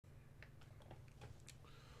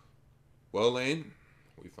Well, Lane,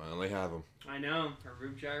 we finally have them. I know, our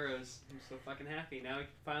Rube Gyros. I'm so fucking happy. Now we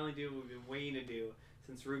can finally do what we've been waiting to do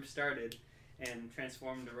since Rube started and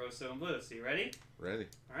transformed to Rosso and Blue. So you ready? Ready.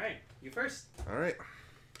 Alright, you first. Alright.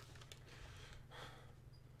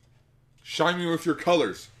 Shine me with your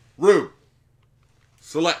colors. Rube.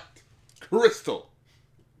 Select. Crystal.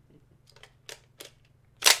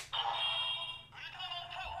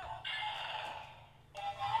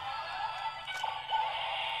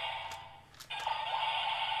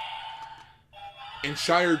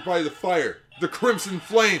 Enshried by the fire, the crimson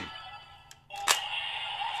flame.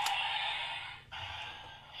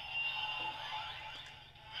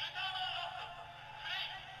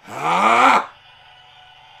 Ah!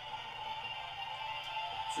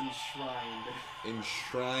 It's enshrined.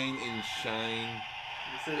 Enshrine, enshine,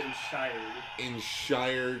 You said enshried.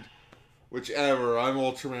 enshried, whichever. I'm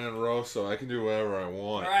Ultraman Rosso. I can do whatever I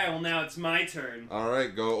want. Alright, well now it's my turn.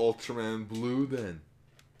 Alright, go Ultraman Blue then.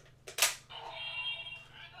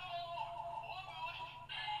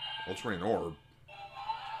 Ultraman Orb.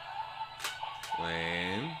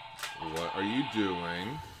 Lane, what are you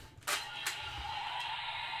doing?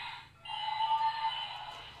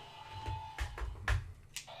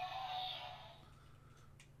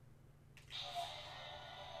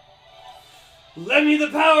 Lend me the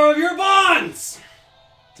power of your bonds!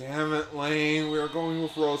 Damn it, Lane. We are going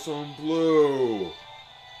with Rosso and Blue.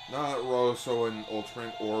 Not Rosso and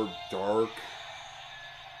Ultraman Orb Dark.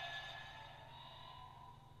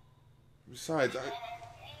 Besides,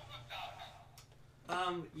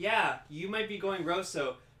 Yeah, you might be going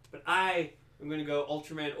Rosso, but I am going to go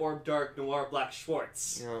Ultraman Orb Dark Noir Black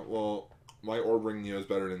Schwartz. Yeah, well, my Orb Ring Neo is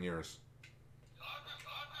better than yours.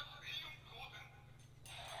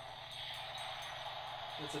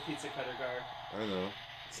 It's a pizza cutter gar. I know.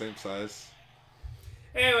 Same size.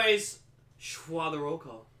 Anyways, schwa the roll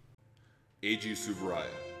call. Eiji Tsuburaya,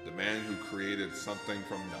 the man who created something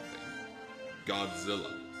from nothing.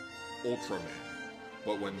 Godzilla. Ultraman.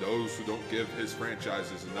 But when those who don't give his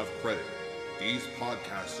franchises enough credit, these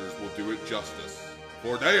podcasters will do it justice.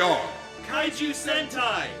 For they are... Kaiju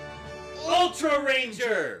Sentai! Ultra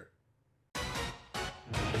Ranger!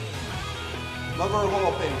 Love our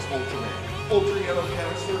Hall of Fame's Ultraman. Ultra Yellow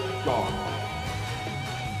Canister, gone.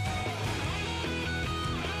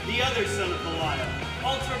 The other son of Belial,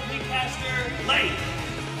 Ultra Pinkcaster, Lane!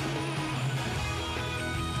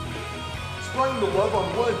 Spreading the love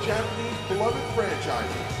on one of Japanese beloved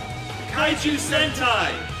franchises. Kaiju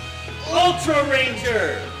Sentai! Ultra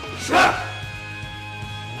Ranger! Shrap!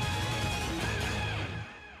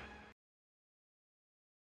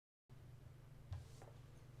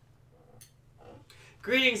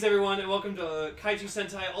 Greetings, everyone, and welcome to Kaiju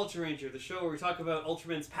Sentai Ultra Ranger, the show where we talk about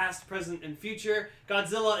Ultraman's past, present, and future,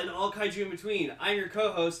 Godzilla, and all kaiju in between. I'm your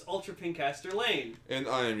co-host, Ultra Pinkcaster Lane. And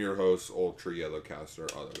I am your host, Ultra Yellow Caster,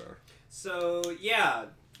 Other. So, yeah,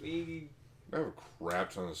 we I have a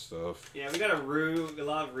crap ton of stuff. got a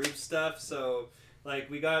lot of Rube stuff. So, like,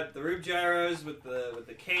 we got the Rube Gyros with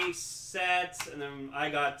the case set, and then I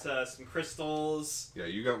got some crystals. Yeah,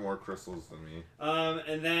 you got more crystals than me.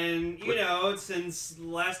 And then, since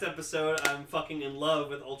last episode, I'm fucking in love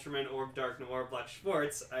with Ultraman Orb Dark Noir Black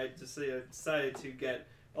Schwartz. I just decided to get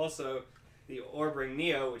also the Orb Ring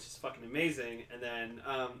Neo, which is fucking amazing, and then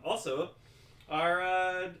also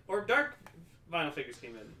our Orb Dark vinyl figures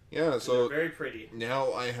came in. Yeah, And so they're very pretty.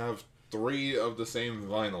 now I have 3 of the same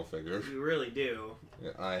vinyl figures. You really do.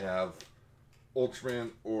 I have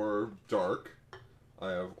Ultraman Orb Dark,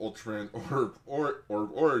 I have Ultraman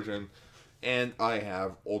Orb Origin, and I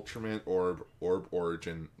have Ultraman Orb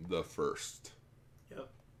Origin the first. Yep.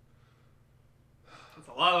 That's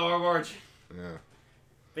a lot of Orb Origin. Yeah.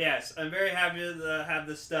 But yes, I'm very happy to have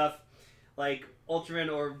this stuff. Like, Ultraman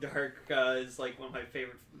Orb Dark is like one of my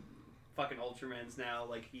favorite fucking Ultramans now.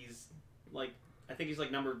 Like, he's like, I think he's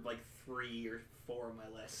like number like 3 or 4 on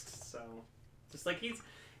my list. So, just like he's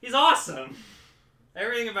awesome.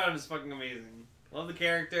 Everything about him is fucking amazing. Love the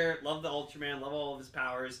character, love the Ultraman, love all of his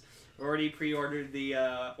powers. Already pre-ordered the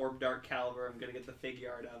Orb Dark Caliber. I'm gonna get the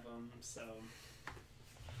figure art of him. So,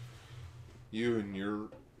 You and your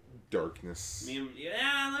darkness.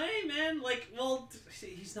 hey man, like, well,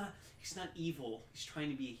 he's not evil. He's trying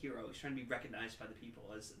to be a hero. He's trying to be recognized by the people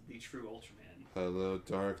as the true Ultraman. Hello,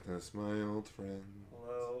 darkness, my old friend.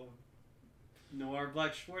 Hello, Noir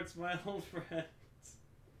Black Schwartz, my old friend.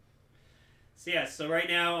 So yeah, so right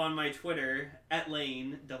now on my Twitter,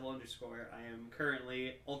 @Lane, _, I am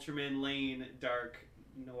currently Ultraman Lane Dark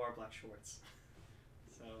Noir Black Schwartz.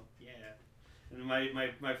 So, yeah. And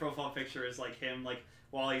my profile picture is like him, like,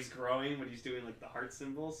 while he's growing, when he's doing like the heart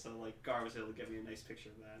symbol. So like Gar was able to get me a nice picture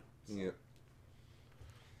of that. So. Yeah.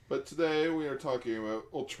 But today we are talking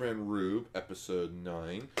about Ultraman Rube, Episode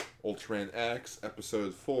 9, Ultraman X,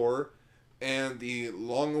 Episode 4, and the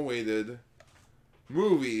long-awaited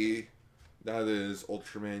movie that is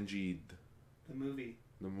Ultraman Geed. The movie.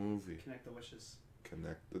 The movie. Connect the wishes.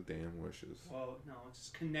 Connect the damn wishes. Whoa, no,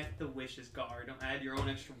 just connect the wishes, Gar. Don't add your own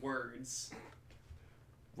extra words.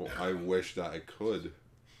 Well, I wish that I could.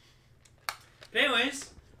 But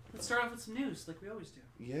anyways, let's start off with some news, like we always do.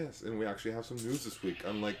 Yes, and we actually have some news this week,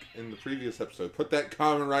 unlike in the previous episode. Put that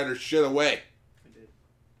Kamen Rider shit away! I did.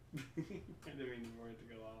 I didn't mean for it to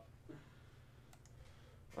go off.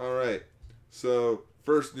 Alright, so,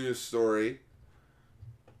 first news story.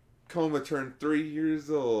 Coma turned 3 years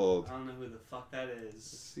old. I don't know who the fuck that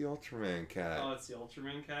It's is. the Ultraman cat. Oh, it's the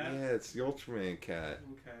Ultraman cat? Yeah, it's the Ultraman cat.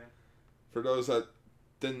 Okay. For those that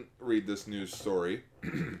didn't read this news story,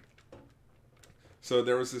 so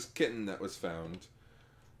there was this kitten that was found,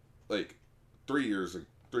 like 3 years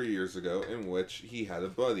ago, in which he had a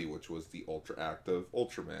buddy, which was the ultra active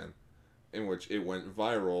Ultraman, in which it went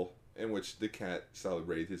viral, in which the cat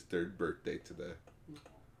celebrated his 3rd birthday today.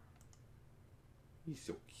 He's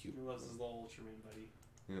so cute. He loves his little Ultraman buddy.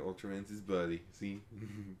 You know, Ultraman's his buddy. See?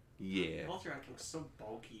 Yeah. Ultraman looks so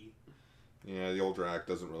bulky. Yeah, the Ultra Act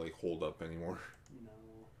doesn't really hold up anymore. No.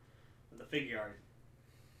 But the figure art.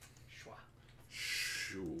 Shwa.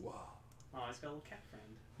 Shua. Oh, he's got a little cat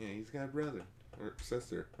friend. Yeah, he's got a brother. Or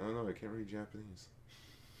sister. I don't know, I can't read Japanese.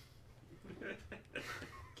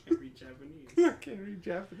 Can't read Japanese. I can't read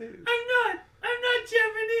Japanese. I'm not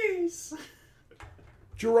Japanese!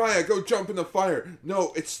 Jiraiya, go jump in the fire.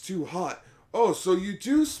 No, it's too hot. Oh, so you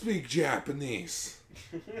do speak Japanese.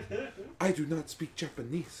 I do not speak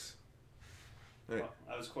Japanese. Right. Well,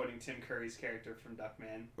 I was quoting Tim Curry's character from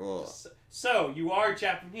Duckman. Oh. So, you are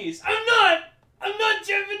Japanese. I'm not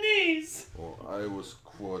Japanese! Well, I was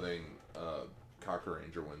quoting Cocker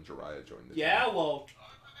Ranger when Jiraiya joined the Yeah, team. well...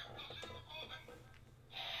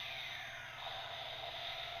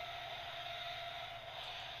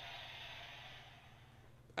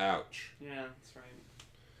 Ouch. Yeah, that's right.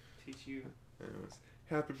 Teach you. Anyways,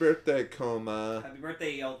 happy birthday, Coma. Happy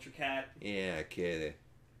birthday, Ultra Cat. Yeah, kitty.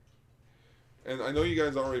 And I know you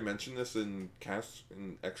guys already mentioned this in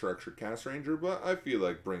Extra Cast Ranger, but I feel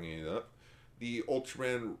like bringing it up. The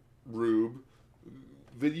Ultraman Rube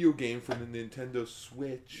video game for the Nintendo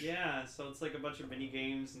Switch. Yeah, so it's like a bunch of mini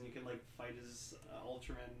games, and you can like fight as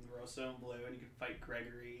Ultraman Rosso and Blue, and you can fight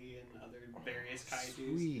Gregory and other various kaijus.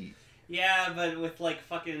 Sweet. Yeah, but with like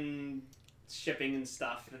fucking shipping and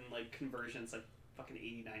stuff and like conversions, like fucking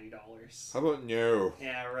 $80-$90. How about no?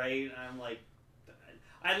 Yeah, right. I'm like,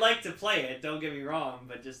 I'd like to play it. Don't get me wrong,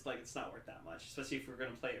 but just like it's not worth that much, especially if we're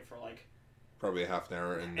gonna play it for like Probably half an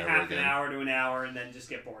hour and never half again. an hour to an hour, and then just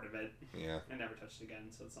get bored of it Yeah. and never touch it again.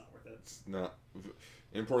 So it's not worth it. It's not.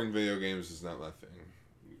 Importing video games is not my thing.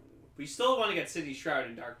 We still want to get City Shroud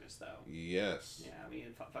in Darkness, though. Yes. Yeah, I mean,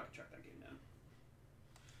 fucking track that game down.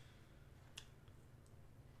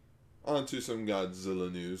 On to some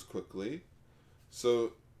Godzilla news quickly.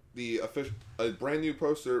 So, a brand new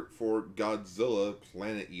poster for Godzilla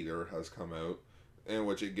Planet Eater has come out, in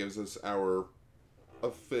which it gives us our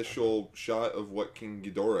official shot of what King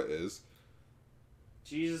Ghidorah is.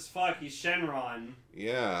 Jesus fuck, he's Shenron.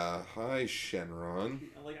 Yeah, hi Shenron.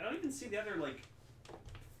 Like, I don't even see the other, like,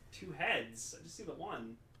 2 heads. I just see the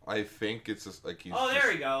one. I think it's just like he's. Oh,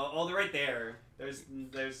 there we go. Oh, they're right there. There's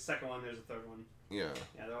the second one, there's the third one. Yeah.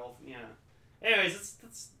 Yeah, they're all, yeah. Anyways,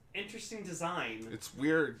 that's interesting design. It's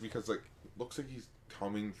weird because like looks like he's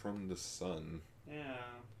coming from the sun. Yeah.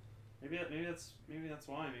 Maybe that's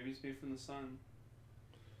why. Maybe he's made from the sun.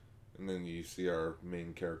 And then you see our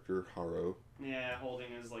main character, Haro. Yeah, holding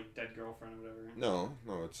his like dead girlfriend or whatever. No,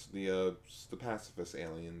 it's the pacifist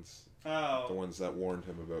aliens. Oh. The ones that warned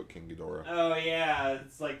him about King Ghidorah. Oh yeah,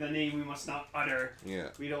 it's like the name we must not utter. Yeah.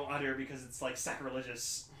 We don't utter because it's like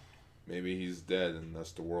sacrilegious. Maybe he's dead and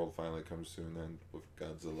thus the world finally comes to an end with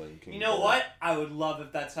Godzilla and King You know Ghidorah. what? I would love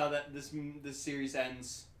if that's how this series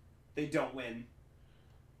ends. They don't win.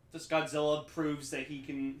 Just Godzilla proves that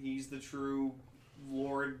he's the true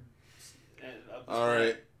lord of the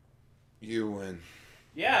Alright. You win.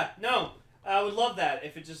 Yeah, no. I would love that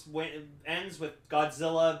if it just ends with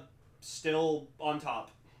Godzilla still on top.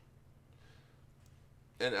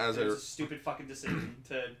 And as It was a stupid fucking decision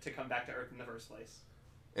to come back to Earth in the first place.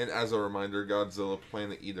 And as a reminder, Godzilla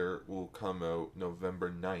Planet Eater will come out November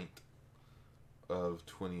 9th of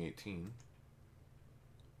 2018.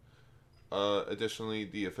 Additionally,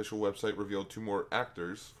 the official website revealed 2 more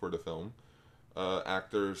actors for the film.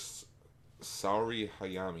 Actors Saori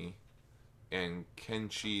Hayami and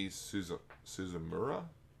Kenshi Suzumura.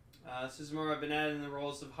 Suzumura have been added in the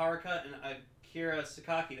roles of Haruka and Akira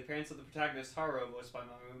Sakaki, the parents of the protagonist Haru, voiced by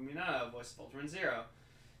Mamoru Minata, voice of Ultraman Zero.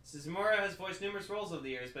 Suzumura has voiced numerous roles over the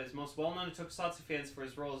years, but is most well known to Tokusatsu fans for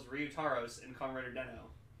his role as Ryutaros in Kamen Rider Den-O.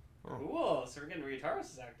 Oh. Cool, so we're getting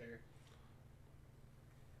Ryutaros' actor.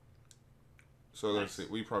 So let's Nice.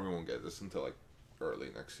 see. We probably won't get this until like early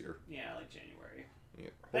next year. Yeah, like January. Yeah.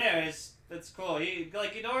 Anyways, that's cool.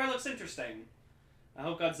 Ghidorah looks interesting. I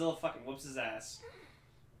hope Godzilla fucking whoops his ass.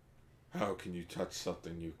 How can you touch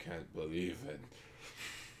something you can't believe in?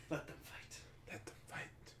 Let them fight. Let them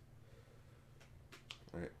fight.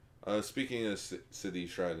 Alright. Speaking of City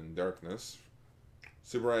Shroud in Darkness,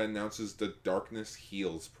 Subaraya announces the Darkness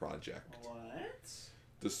Heals project. What?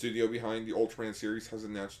 The studio behind the Ultraman series has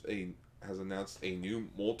announced a new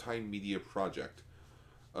multimedia project.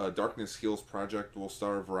 Darkness Heals project will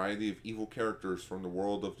star a variety of evil characters from the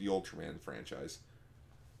world of the Ultraman franchise.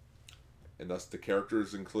 And thus the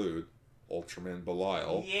characters include Ultraman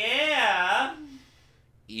Belial, Yeah!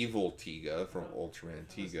 Evil Tiga from Ultraman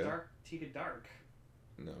That was Tiga. Tiga Dark.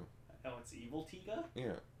 No. Oh, it's Evil Tiga?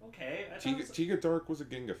 Yeah. Okay. I thought Tiga, it was... Tiga Dark was a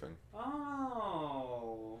Ginga thing.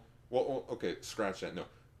 Oh. Well, okay, scratch that. No.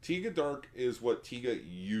 Tiga Dark is what Tiga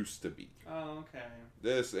used to be. Oh, okay.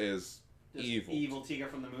 This is Just evil. Evil Tiga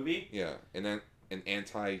from the movie? Yeah, and then an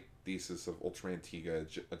antithesis of Ultraman Tiga,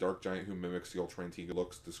 a dark giant who mimics the Ultraman Tiga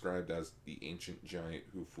looks, described as the ancient giant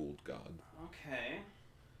who fooled God. Okay.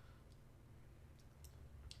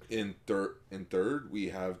 In third, we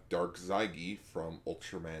have Dark Zygi from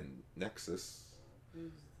Ultraman Nexus,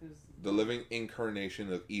 Who's... the living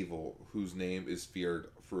incarnation of evil, whose name is feared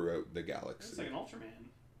throughout the It's galaxy. like an Ultraman.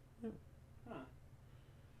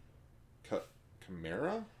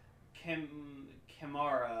 Chimera?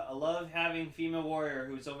 Kimara, a love-having female warrior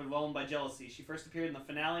who is overwhelmed by jealousy. She first appeared in the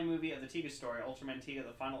finale movie of the Tiga story, Ultraman Tiga: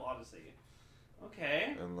 The Final Odyssey.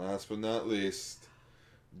 Okay. And last but not least,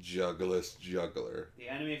 Juggless Juggler. The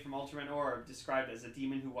enemy from Ultraman Orb, described as a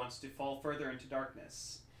demon who wants to fall further into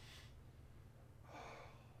darkness.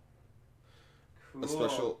 Cool. A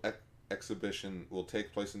special exhibition will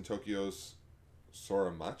take place in Tokyo's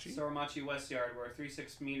Soramachi? Soramachi West Yard, where a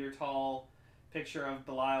 3-6-meter tall picture of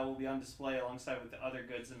Belial will be on display alongside with the other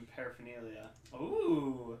goods and paraphernalia.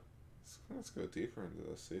 Ooh. Let's go deeper into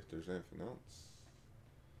this, see if there's anything else.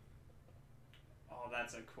 Oh,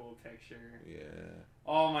 that's a cool picture. Yeah.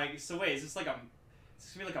 Oh my, so wait, is this like a... Is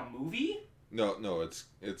this gonna be like a movie? No, it's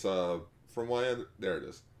from what there it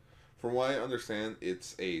is. From what I understand,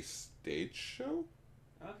 it's a stage show?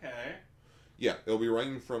 Okay. Yeah, it'll be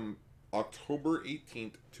running from October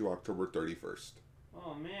 18th to October 31st.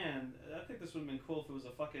 Oh man, I think this would have been cool if it was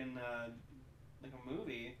a fucking, like a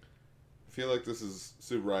movie. I feel like this is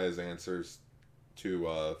Subaraya's answers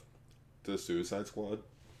to the Suicide Squad.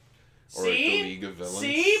 Or See? the League of Villains.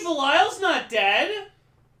 See? Belial's not dead!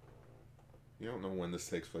 You don't know when this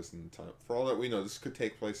takes place in time. For all that we know, this could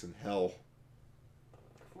take place in hell.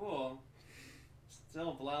 Cool.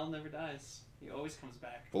 Still, Belial never dies. He always comes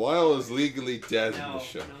back. Belial is legally dead in No, the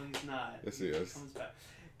show. no, he's not. Yes, he is. Comes back.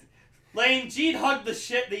 Lane, Gene hugged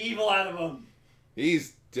the evil out of him.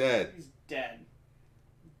 He's dead. He's dead.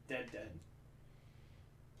 Dead.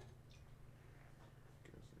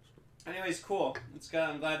 Anyways, cool.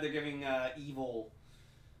 I'm glad they're giving evil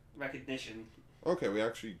recognition. Okay, we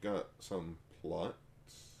actually got some plot.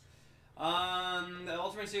 The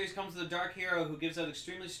Ultraman series comes with a dark hero who gives out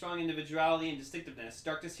extremely strong individuality and distinctiveness.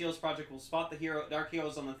 Darkness Heals Project will spot the dark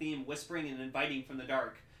heroes on the theme, whispering and inviting from the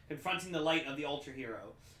dark, confronting the light of the Ultra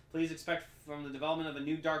Hero. Please expect from the development of a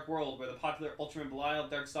new dark world where the popular Ultraman Belial,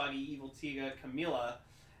 Dark Sagi, Evil Tiga, Camilla,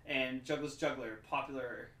 and Juggless Juggler,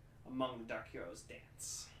 popular among the dark heroes,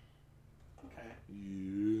 dance. Okay.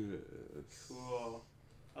 Yes. Cool.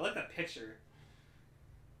 I like that picture.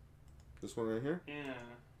 This one right here? Yeah.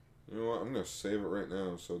 You know what? I'm going to save it right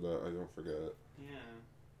now so that I don't forget it. Yeah.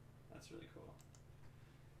 That's really cool.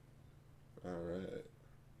 Alright.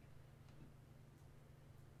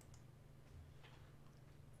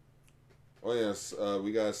 Oh yes,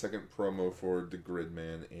 we got a second promo for the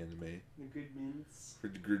Gridman anime. The Gridmans. For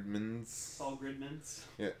the Gridmans. All Gridmans.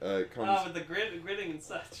 Yeah, it comes... Oh, with the gridding and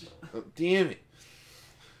such. Oh, damn it!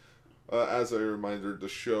 As a reminder, the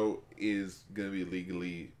show is going to be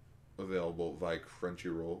legally available via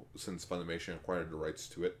Crunchyroll since Funimation acquired the rights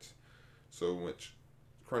to it. So, which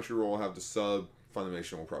Crunchyroll will have the sub,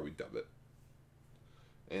 Funimation will probably dub it.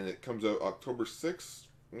 And it comes out October 6th,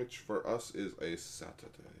 which for us is a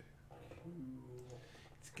Saturday. Ooh.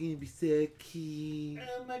 It's going to be so cute.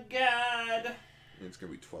 Oh my god! And it's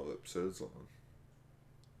going to be 12 episodes long.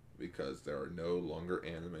 because there are no longer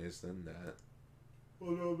animes than that.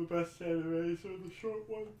 Well, no, the best animes are the short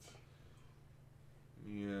ones.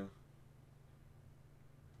 Yeah.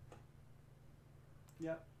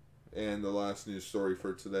 Yep. And the last news story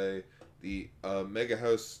for today, the Mega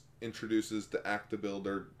House introduces the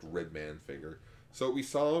Acta-Builder Gridman figure. So we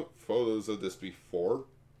saw photos of this before,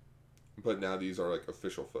 but now these are like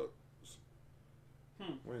official photos.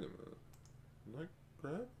 Wait a minute. Did I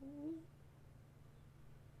grab one?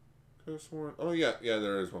 Could have sworn. Oh yeah,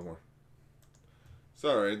 there is one more.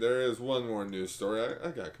 Sorry, there is one more news story. I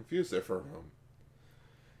got confused there for a moment.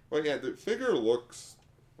 Well, yeah, the figure looks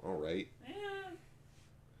alright. Yeah.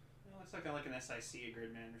 It looks like an SIC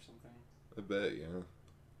Gridman or something. I bet, yeah.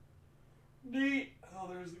 Neat. Oh,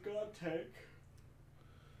 there's the God Tank.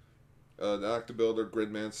 The Acta-Builder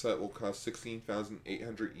Gridman set will cost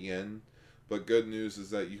 16,800 yen. But good news is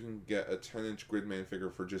that you can get a 10-inch Gridman figure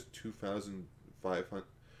for just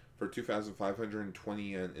 2,520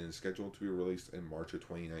 yen and is scheduled to be released in March of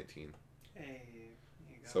 2019. Hey, there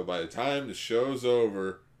you go. So by the time the show's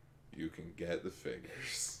over, you can get the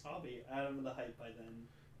figures. I'll be out of the hype by then.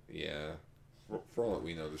 Yeah. For all that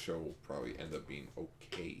we know, the show will probably end up being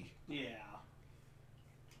okay. Yeah.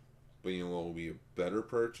 But you know what will be a better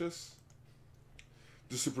purchase?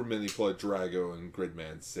 The Super Mini Plot Drago and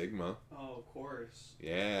Gridman Sigma. Oh, of course.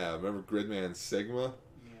 Yeah, remember Gridman Sigma?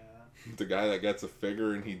 Yeah. The guy that gets a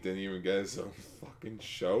figure and he didn't even get his own fucking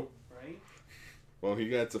show. Right? Well, he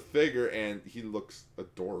gets a figure and he looks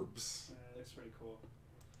adorbs. Yeah, it looks pretty cool.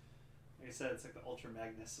 Like I said, it's like the Ultra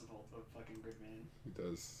Magnus of fucking Gridman. He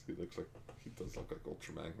does. He does look like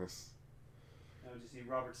Ultra Magnus. I would just need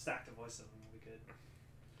Robert Stack to voice him. That'd be good.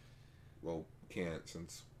 Well, can't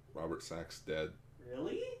since Robert Stack's dead.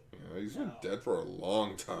 Really? Yeah, he's been dead for a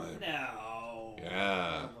long time. No.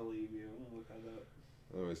 Yeah. I don't believe you. I'm gonna look that up.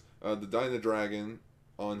 Anyways, the Dyna Dragon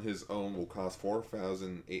on his own will cost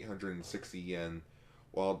 4,860 yen,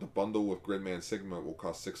 while the bundle with Gridman Sigma will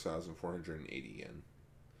cost 6,480 yen.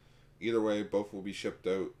 Either way, both will be shipped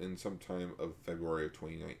out in some time of February of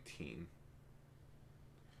 2019.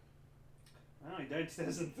 Oh, he died in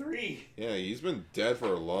 2003. Yeah, he's been dead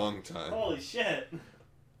for a long time. Holy shit.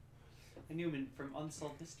 I knew him from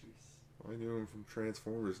Unsolved Mysteries. I knew him from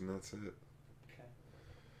Transformers, and that's it. Okay.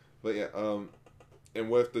 But yeah, and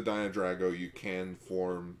with the Dyna Drago, you can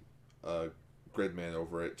form a Gridman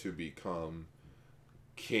over it to become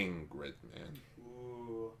King Gridman.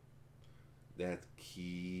 Ooh. That's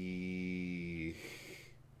key.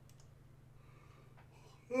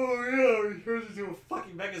 Oh yeah, he turns into a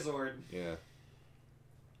fucking Megazord. Yeah.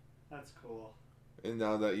 That's cool. And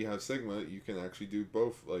now that you have Sigma, you can actually do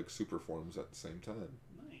both, like, super forms at the same time.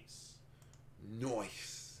 Nice.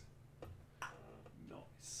 Nice.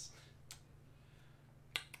 Nice.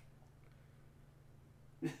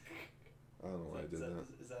 I don't know why I did that.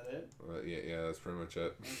 Is that it? Yeah, that's pretty much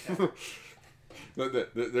it. Okay.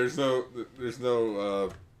 there's no,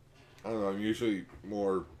 I don't know,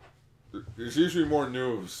 there's usually more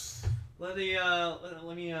news. Let me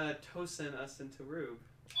Tosin us into Rube.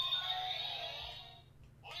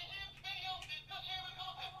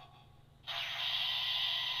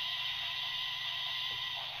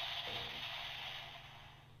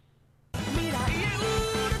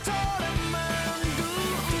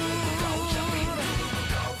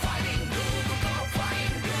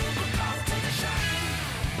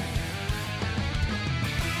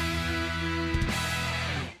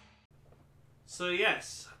 So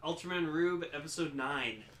yes, Ultraman Rube, episode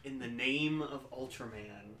 9, In the Name of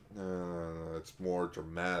Ultraman. No, it's more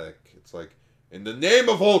dramatic. It's like, in the name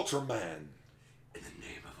of Ultraman. In the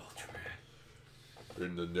name of Ultraman.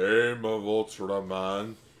 In the name of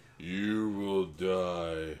Ultraman, you will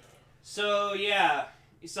die. So yeah,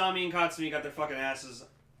 Isami and Katsumi got their fucking asses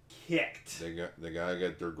kicked. They gotta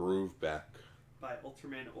get their groove back. By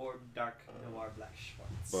Ultraman Orb Dark Noir Black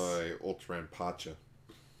Schwartz. By Ultraman Pacha.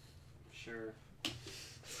 Sure.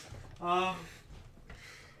 Oh,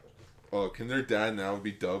 can their dad now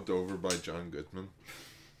be dubbed over by John Goodman?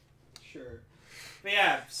 Sure. But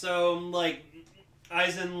yeah, so, like,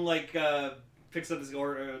 Aizen, like, picks up his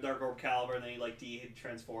Dark Orb Caliber, and then he, like,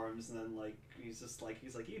 de-transforms, and then, like, he's like,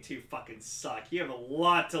 you two fucking suck. You have a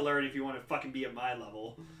lot to learn if you want to fucking be at my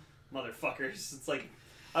level, motherfuckers. It's like,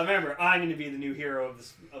 remember, I'm going to be the new hero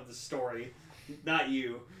of the story, not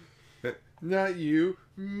you. Not you,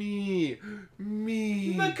 me.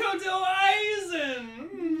 Makoto Aizen!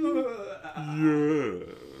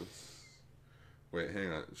 Yes. Wait,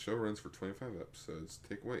 hang on. The show runs for 25 episodes.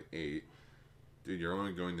 Take away 8. Dude, you're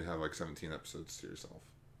only going to have like 17 episodes to yourself.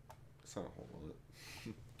 That's not a whole lot.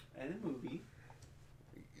 And a movie.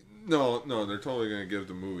 No, they're totally gonna give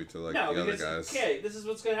the movie to like No, the other because guys. okay, this is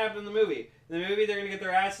what's gonna happen in the movie. In the movie, they're gonna get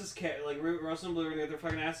their asses kicked. Like Russell and Blue are gonna get their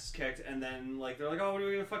fucking asses kicked, and then like they're like, oh, what are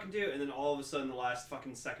we gonna fucking do? And then all of a sudden, the last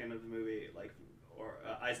fucking second of the movie, like, or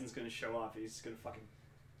Eisen's gonna show up. And he's gonna fucking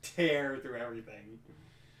tear through everything.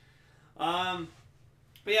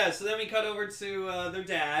 But yeah, so then we cut over to their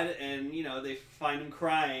dad, and you know they find him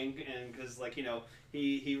crying, and because like you know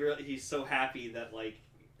he's so happy that like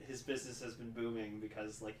his business has been booming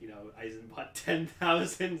because like you know Eisen bought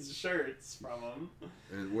 10,000 shirts from him,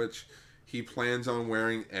 In which he plans on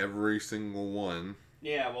wearing every single one.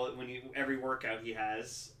 Yeah, well, every workout he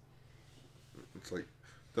has. It's like,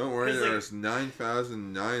 don't worry, 'Cause, like- there's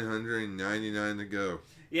 9,999 to go.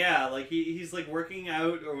 Yeah, like he's like working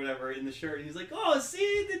out or whatever in the shirt, and he's like, "Oh, see,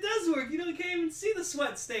 it does work. You know, you can't even see the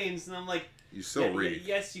sweat stains." And I'm like, You still yeah, read.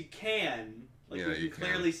 yes, you can. Like Yeah, you you can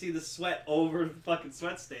can. clearly see the sweat over the fucking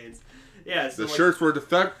sweat stains. Yeah, so The like, shirts were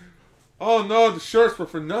defect. Oh no, the shirts were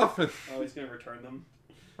for nothing. Oh, he's gonna return them.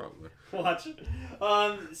 Probably. Watch.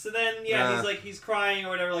 So then, yeah, he's crying or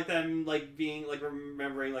whatever, like that, and like being like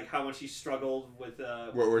remembering like how much he struggled with.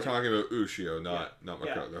 We're like, talking about Ushio, not yeah,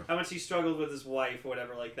 Makoto. how much he struggled with his wife or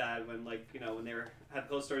whatever like that when like you know when they had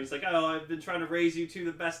close story. He's like, oh, I've been trying to raise you two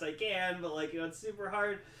the best I can, but like you know it's super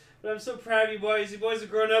hard. But I'm so proud of you boys. You boys are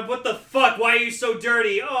grown up. What the fuck? Why are you so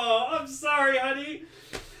dirty? Oh, I'm sorry, honey.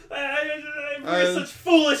 I raised such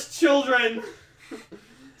foolish children.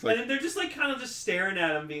 Like, and they're just like kind of just staring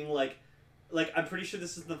at him, being like I'm pretty sure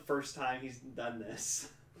this is the first time he's done this.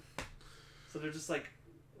 So they're just like,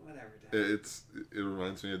 whatever. Dad. it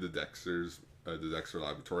reminds me of the Dexter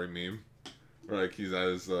Laboratory meme, where like he's at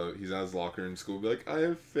his locker in school, be like, I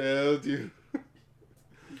have failed you.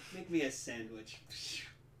 Make me a sandwich.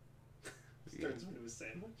 Turns him into a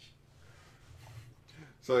sandwich.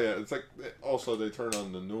 So yeah, it's like also they turn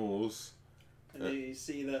on the news. And then you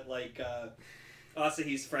see that like also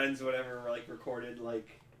he's friends or whatever like recorded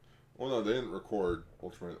like. Well, no, they didn't record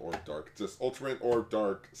Ultraman Orb Dark. Just Ultraman Orb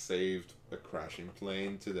Dark saved a crashing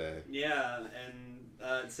plane today. Yeah, and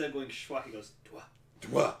instead of going schwa, he goes dwa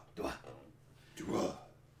Dwa. dwa.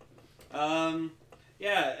 Dwa.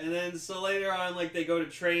 Yeah, and then so later on, like they go to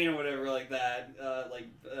train or whatever, like that,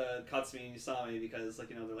 Katsumi and Usami, because like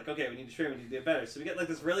you know they're like, okay, we need to train, we need to get better. So we get like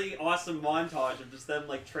this really awesome montage of just them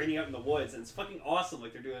like training out in the woods, and it's fucking awesome.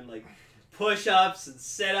 Like they're doing like push-ups and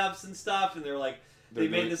sit-ups and stuff, and they're like They're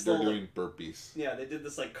made this they're little doing burpees. yeah, they did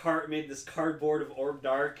this like made this cardboard of Orb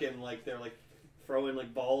Dark, and like they're like throwing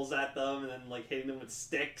like balls at them, and then like hitting them with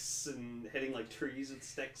sticks and hitting like trees with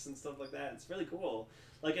sticks and stuff like that. It's really cool.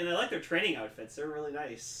 Like, and I like their training outfits. They're really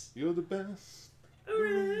nice. You're the best.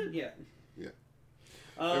 Yeah. Yeah.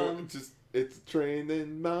 Just it's a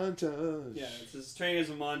training montage. yeah, it's as training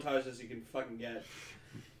as a montage as you can fucking get.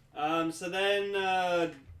 So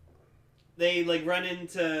then they like run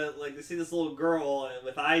into like they see this little girl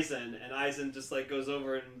with Aizen, and Aizen just like goes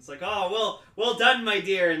over and it's like, oh well done, my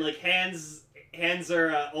dear, and like hands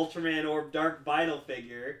her Ultraman Orb Dark Vital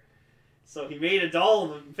figure. So he made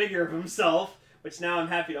a figure of himself. Which now I'm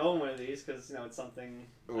happy to own one of these because you know it's something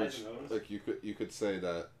Which, Aizen owns. like you could say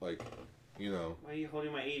that like, you know. Why are you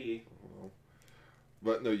holding my 80? Well,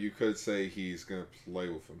 but no, you could say he's gonna play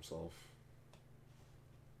with himself.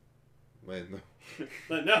 Man, no.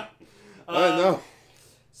 But no. No.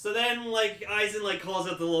 So then, like Aizen like calls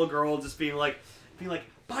out the little girl, just being like,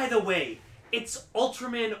 by the way, it's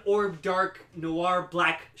Ultraman Orb Dark Noir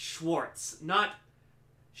Black Schwartz, not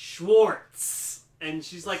Schwartz. And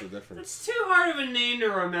she's like, that's too hard of a name to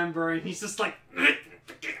remember. And he's just like...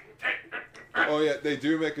 Oh, yeah, they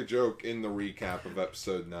do make a joke in the recap of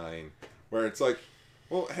episode 9. Where it's like,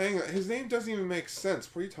 well, hang on. His name doesn't even make sense.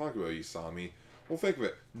 What are you talking about, Usami? Well, think of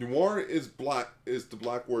it. Noir is the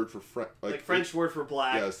black word for... French word for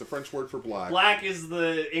black. Yeah, it's the French word for black. Black is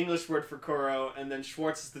the English word for Kuro. And then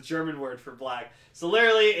Schwartz is the German word for black. So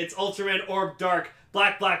literally, it's Ultraman Orb Dark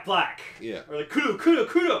Black Black Black. Yeah. Or like, Kudo, Kudo,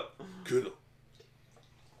 Kudo. Kudo.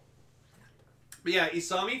 But yeah,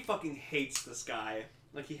 Isami fucking hates this guy.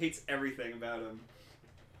 Like, he hates everything about him.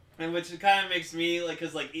 And which kind of makes me, like,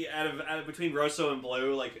 cause, like, out of between Rosso and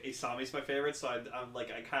Blue, like, Isami's my favorite, so I'm like,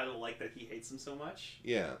 I kind of like that he hates him so much.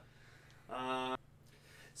 Yeah.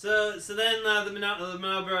 So then the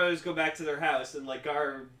Minot brothers go back to their house, and, like,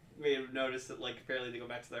 Gar may have noticed that, like, apparently they go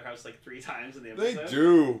back to their house, like, 3 times in the episode. They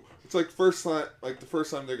do! It's like, the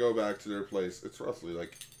first time they go back to their place, it's roughly,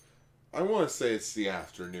 like, I want to say it's the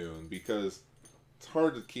afternoon, because... It's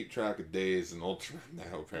hard to keep track of days in Ultraman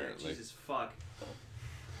now, apparently. Jesus fuck.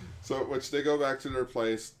 So, which they go back to their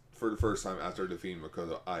place for the first time after defeating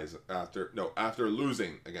Makoto Aizen. After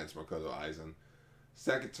losing against Makoto Aizen.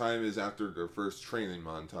 Second time is after their first training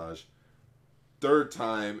montage. Third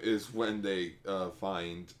time is when they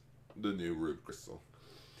find the new root crystal.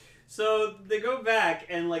 So they go back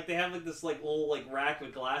and like they have like this like little like rack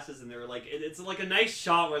with glasses, and they're like it's like a nice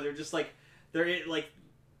shot where they're just like they're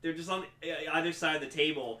just on either side of the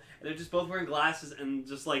table, and they're just both wearing glasses, and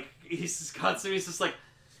just like he's just like,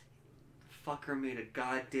 fucker made a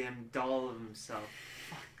goddamn doll of himself.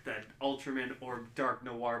 Fuck that Ultraman or Dark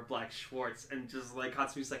Noir Black Schwartz, and just like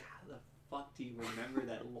Katsumi's like, how the fuck do you remember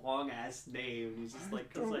that long ass name? And he's just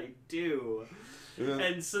like, cause I do. Yeah.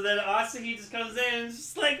 And so then Asahi just comes in and is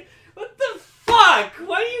just like, what the fuck?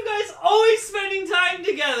 Why are you guys always spending time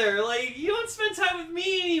together? Like, you don't spend time with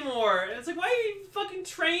me anymore. And it's like, why are you fucking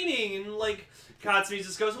training? And like, Katsumi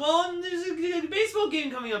just goes, well, there's a baseball game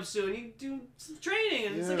coming up soon. You do some training.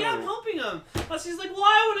 And it's like, yeah, I'm helping him. Asami's like, well,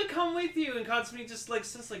 I want to come with you. And Katsumi just like,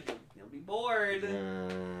 you'll be bored.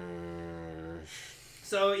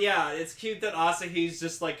 So yeah, it's cute that Asahi's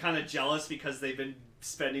just like kind of jealous because they've been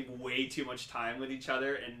spending way too much time with each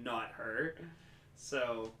other and not her.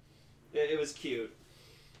 So it was cute.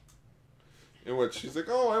 In which she's like,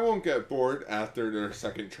 oh, I won't get bored after their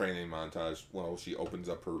second training montage. Well, she opens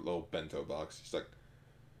up her little bento box. She's like,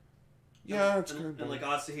 yeah, it's good. And like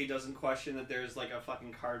Asahi doesn't question that there's like a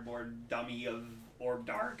fucking cardboard dummy of Orb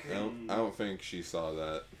Dark. I don't think she saw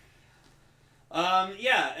that.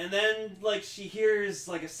 Yeah, and then like she hears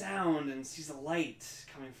like a sound and sees a light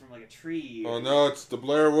coming from like a tree. Oh no, it's the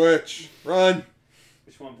Blair Witch! Run!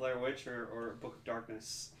 Which one, Blair Witch or Book of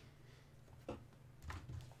Darkness?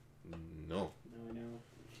 No. No, I know.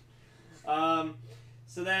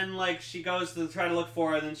 So then, like, she goes to try to look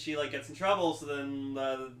for her, and then she, like, gets in trouble, so then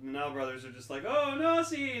the Manel brothers are just like, oh, no,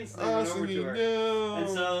 see, and so they run over to her. No. And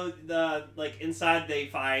so, inside they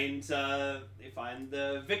find the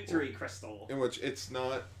Victory Crystal. In which it's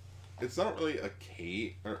not really a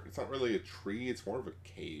cave, or it's not really a tree, it's more of a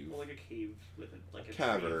cave. Well, like a cave with a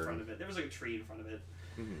cavern tree in front of it. There was, like, a tree in front of it.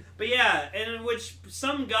 Mm-hmm. But yeah, and in which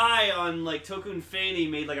some guy on, like, Tokun Fani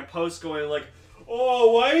made, like, a post going, like,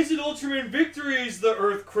 oh, why is it Ultraman Victory's the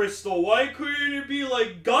Earth Crystal? Why couldn't it be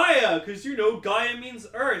like Gaia? Because, you know, Gaia means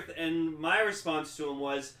Earth. And my response to him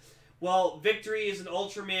was, well, Victory is an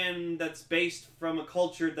Ultraman that's based from a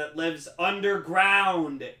culture that lives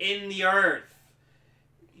underground in the Earth.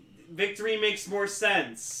 Victory makes more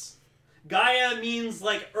sense. Gaia means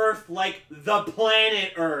like Earth, like the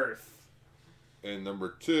planet Earth. And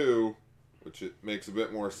number two, which it makes a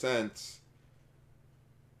bit more sense,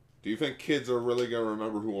 do you think kids are really going to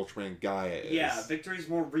remember who Ultraman Gaia is? Yeah, Victory's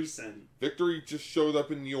more recent. Victory just showed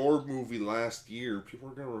up in the Orb movie last year. People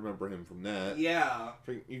are going to remember him from that. Yeah.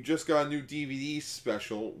 You just got a new DVD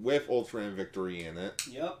special with Ultraman Victory in it.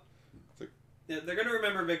 Yep. It's like, yeah, they're going to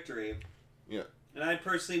remember Victory. Yeah. And I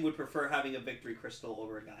personally would prefer having a Victory Crystal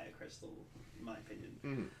over a Gaia Crystal, in my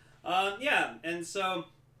opinion. Mm-hmm. Yeah, and so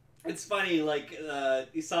it's funny, like,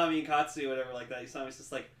 Isami and Katsu, whatever like that, Isami's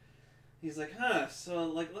just like, he's like, so,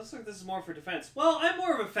 like, looks like this is more for defense. Well, I'm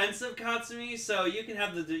more of offensive, Katsumi, so you can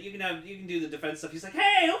do the defense stuff. He's like,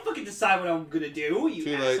 hey, don't fucking decide what I'm gonna do, you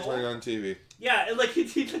Too asshole. late, turn on TV. Yeah, and, like, he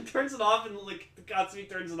turns it off, and, like, Katsumi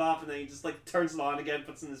turns it off, and then he just, like, turns it on again,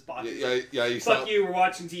 puts it in his pocket. Yeah, you Fuck you, we're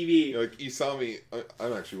watching TV. Like, Isami,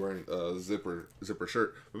 I'm actually wearing a zipper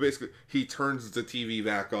shirt, but basically, he turns the TV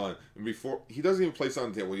back on, and before, he doesn't even place it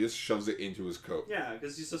on the table, he just shoves it into his coat. Yeah,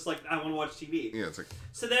 because he's just like, I want to watch TV. Yeah, it's like...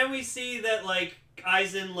 So then we see that, like,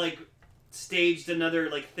 Aizen, like, staged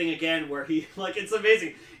another, like, thing again where he, like, it's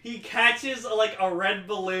amazing. He catches, like, a red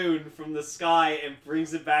balloon from the sky and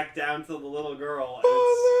brings it back down to the little girl.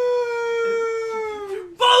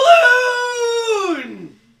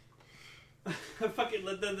 Balloon! Fucking,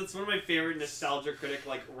 that's one of my favorite nostalgia critic,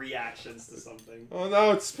 like, reactions to something. Oh no,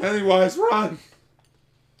 it's Pennywise, run!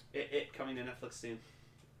 It coming to Netflix soon.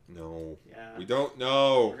 No. Yeah. We don't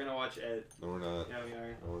know. We're gonna watch it. No, we're not. Yeah, we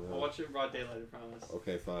are. No, we're not. We'll watch it in broad daylight, I promise.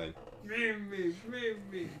 Okay, fine. But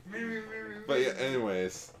But yeah,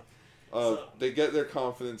 anyways. So- They get their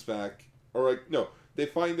confidence back. Or, like, no. They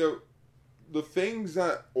find out the things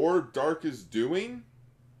that Orb Dark is doing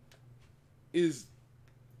is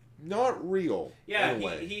not real. Yeah, in a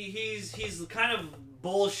way. he's kind of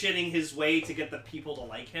bullshitting his way to get the people to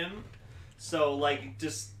like him. So, like,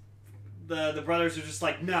 just... The brothers are just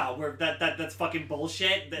like, no, that's fucking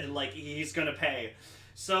bullshit. That like he's gonna pay.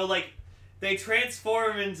 So like they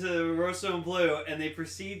transform into Rosso and Blue, and they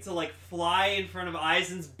proceed to like fly in front of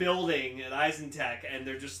Aizen's building at Eisentech, and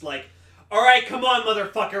they're just like, all right, come on,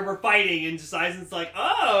 motherfucker, we're fighting. And just Aizen's like,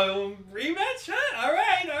 oh, rematch, huh? All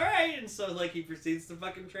right. And so like he proceeds to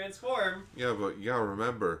fucking transform. Yeah, but you gotta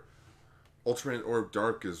remember, Ultraman Orb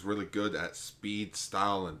Dark is really good at speed,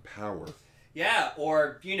 style, and power. Yeah,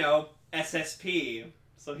 or, SSP.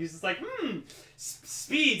 So he's just like,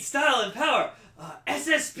 speed, style, and power.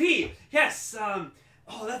 SSP. Yes.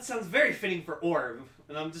 That sounds very fitting for Orb.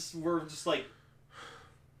 And we're just like,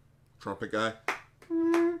 Trumpet guy.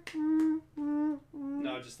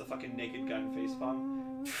 no, just the fucking naked gun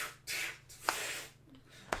facepalm.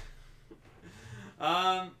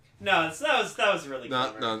 No, that was really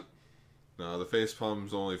clever. No, the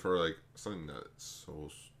facepalm's only for like something that's so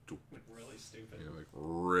stupid. Like really stupid. Yeah, like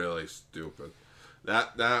really stupid.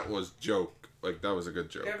 That was joke. Like that was a good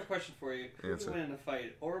joke. I have a question for you. Who would win in a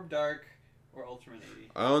fight, Orb Dark or Ultraman 80?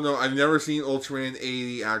 I don't know. I've never seen Ultraman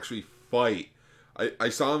 80 actually fight. I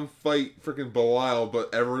saw him fight freaking Belial,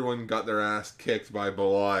 but everyone got their ass kicked by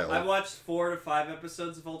Belial. I watched 4 to 5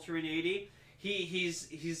 episodes of Ultraman 80. He's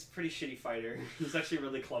a pretty shitty fighter. He's actually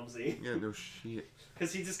really clumsy. Yeah, no shit.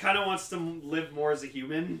 Because he just kind of wants to live more as a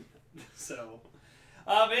human. So,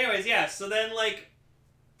 but anyways, yeah. So then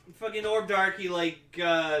fucking Orb Dark, he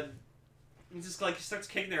just he starts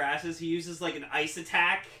kicking their asses. He uses like an ice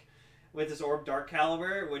attack with his Orb Dark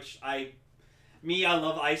caliber, which I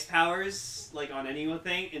love ice powers on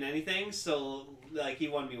anything. So he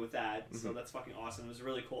won me with that. Mm-hmm. So that's fucking awesome. It was a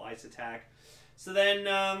really cool ice attack. So then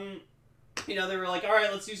they were like, all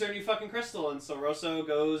right, let's use our new fucking crystal, and so Rosso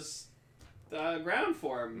goes ground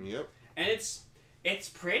for him. Yep. And it's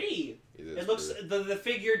pretty. It looks pretty. The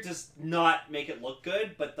figure does not make it look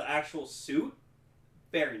good, but the actual suit,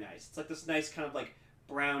 very nice. It's like this nice kind of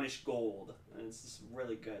brownish gold, and it's just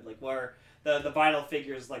really good. Where the vinyl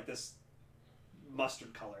figure is like this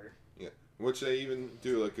mustard color. Yeah, which they even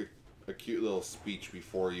do a cute little speech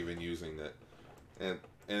before even using that, and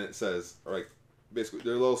it says basically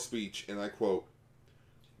their little speech, and I quote,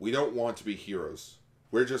 "We don't want to be heroes.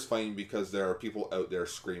 We're just fighting because there are people out there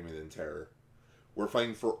screaming in terror. We're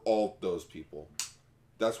fighting for all those people.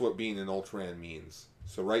 That's what being an Ultraman means.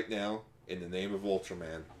 So right now, in the name of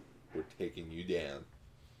Ultraman, we're taking you down."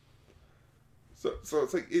 So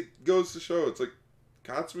it's it goes to show, it's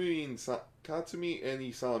Katsumi and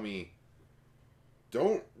Isami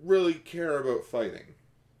don't really care about fighting.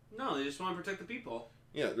 No, they just want to protect the people.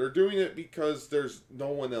 Yeah, they're doing it because there's no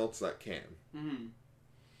one else that can. Mm-hmm.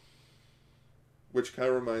 Which kind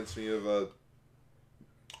of reminds me of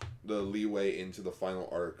the leeway into the final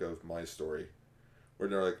arc of My Story, where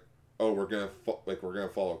they're like, "Oh, we're gonna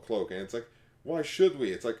follow Cloak," and it's like, why should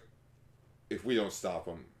we? It's like, if we don't stop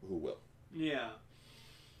him, who will? Yeah.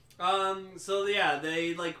 So yeah,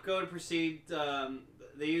 they go to proceed.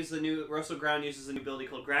 They use the new Russell Ground uses a new ability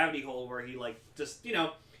called Gravity Hold, where he just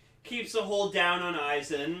keeps a hold down on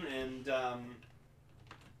Aizen and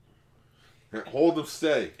hold him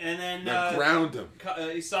steady. And then ground him.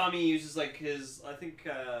 Isami uses his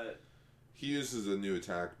he uses a new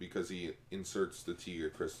attack because he inserts the Tiger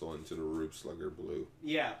Crystal into the Rube Slugger Blue.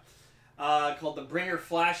 Yeah. Called the Bringer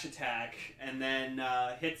Flash attack, and then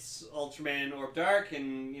hits Ultraman Orb Dark,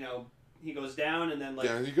 and he goes down, and then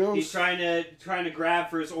down he goes. He's trying to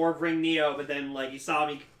grab for his Orb Ring Neo, but then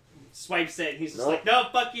Isami swipes it, and he's just like, "No,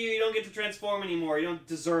 fuck you! You don't get to transform anymore. You don't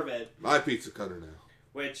deserve it." My pizza cutter now.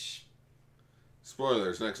 Which,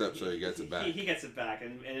 spoilers, next episode he gets it back. He gets it back,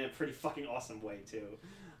 and in a pretty fucking awesome way too.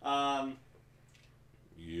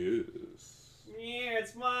 Yes. Yeah,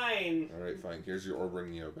 it's mine. All right, fine. Here's your Orb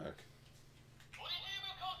Ring Neo back.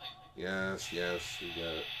 Yes, we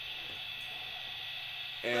got it.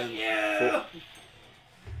 And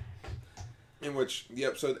in which the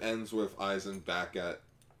episode ends with Aizen back at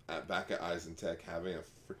Aizen Tech having a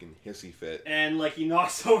freaking hissy fit, and he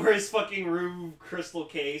knocks over his fucking Rube crystal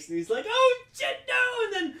case, and he's like, "Oh shit, no!"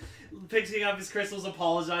 And then picking up his crystals,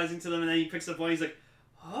 apologizing to them, and then he picks up one. He's like,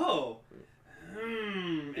 "Oh,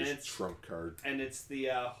 and it's trump card, and it's the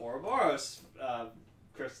Ouroboros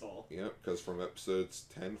crystal." Yep, because from episodes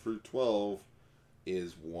 10 through 12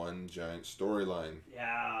 is one giant storyline.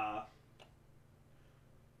 Yeah.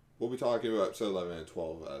 We'll be talking about episode 11 and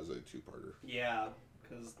 12 as a two-parter. Yeah,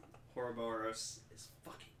 because Ouroboros is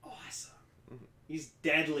fucking awesome. Mm-hmm. He's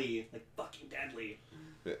deadly, fucking deadly.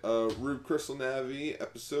 Rube Crystal Navi,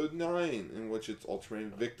 episode 9, in which it's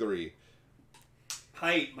Ultraman Victory.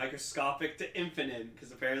 Height, microscopic to infinite,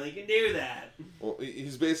 because apparently he can do that. Well,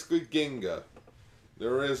 he's basically Ginga.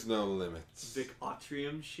 There is no limits. Vic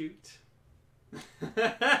Atrium shoot.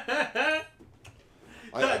 I'm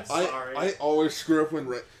sorry. I always screw up when...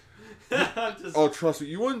 Oh, trust me,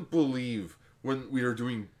 you wouldn't believe when we were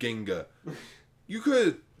doing Ginga. You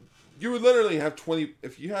would literally have 20...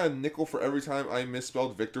 If you had a nickel for every time I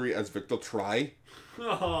misspelled victory as Victor Try,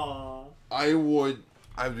 Aww. I would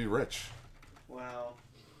be rich. Wow.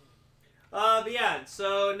 But yeah,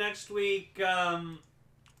 so next week,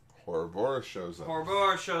 Horror shows up.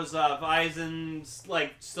 Horror shows up. Aizen's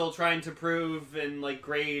like still trying to prove and like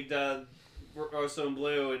grade Rosso and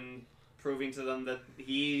Blue and proving to them that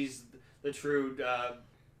he's the true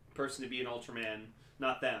person to be an Ultraman,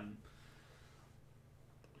 not them.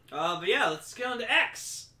 But yeah, let's get on to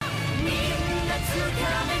X.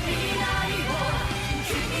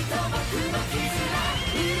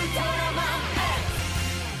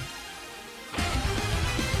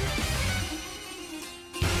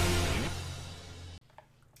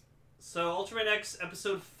 So Ultraman X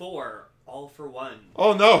episode 4, All for One.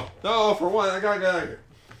 Oh no! No, for one, I gotta get out of here.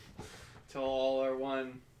 Till all are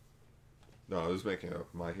one. No, I was making a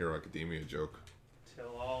My Hero Academia joke.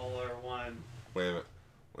 Till all are one. Wait a minute.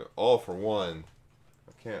 Wait, all for one.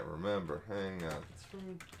 I can't remember. Hang on. It's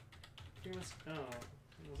from Three Musketeers. Oh.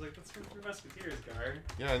 I was like, that's from Three Musketeers, Gar.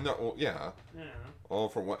 Yeah, no, well, yeah. Yeah. All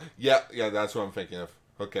for one. Yeah, that's what I'm thinking of.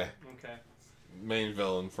 Okay. Okay. Main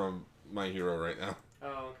villain from My Hero right now.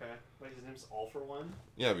 Oh, okay. Wait, his name's All for One?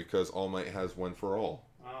 Yeah, because All Might has one for all.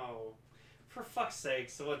 Oh. For fuck's sake.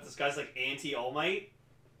 So what, this guy's like anti-All Might?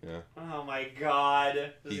 Yeah. Oh my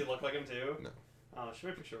god. Does he look like him too? No. Oh, show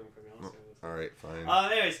me a picture of him for me. Let's see what Alright, fine.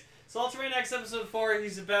 anyways, so Ultraman X episode 4,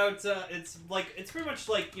 he's about, it's pretty much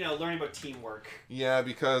like, learning about teamwork. Yeah,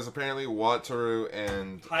 because apparently Wataru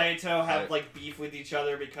and... Hayato have, beef with each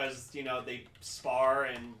other because, they spar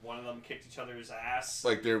and one of them kicked each other's ass.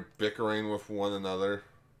 Like, they're bickering with one another.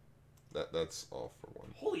 That's All for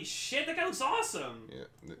One. Holy shit, that guy looks awesome!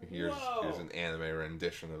 Yeah, here's an anime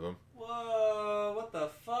rendition of him. Whoa, what the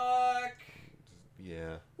fuck?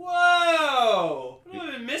 Yeah. Whoa! What have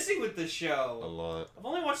I been missing with this A show? lot. I've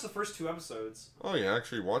only watched the first 2 episodes. Oh, yeah,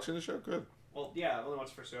 actually watching the show? Good. Well, yeah, I've only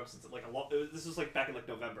watched the first 2 episodes. Like a lot. This was back in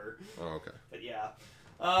November. Oh, okay. But yeah.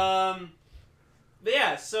 But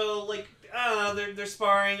yeah, so I don't know, they're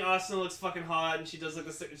sparring. Asuna looks fucking hot, and she does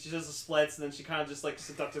the splits, and then she kind of just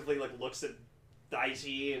seductively looks at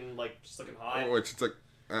Daichi and just looking hot. Oh, it's like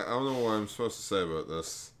I don't know what I'm supposed to say about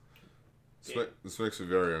this. This makes me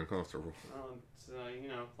very uncomfortable. So,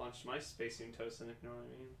 launched my Space Team Tosin, if you know what I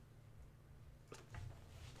mean.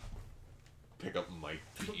 Pick up Mike,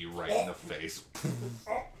 beat you right in the face.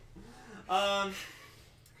 But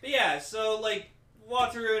yeah, so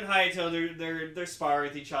Wataru and Hayato, they're sparring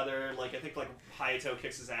with each other. I think Hayato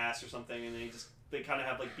kicks his ass or something, and they kind of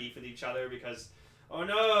have beef with each other because, oh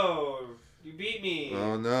no, you beat me.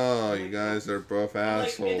 Oh no, you guys are both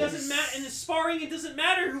assholes. It doesn't matter in the sparring. It doesn't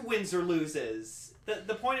matter who wins or loses.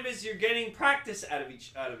 The point of it is you're getting practice out of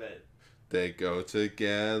it. They go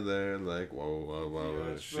together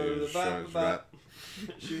whoa, shoot, shwa,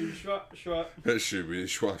 Shoot, shwa, shwa.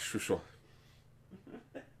 shwa.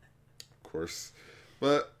 Of course.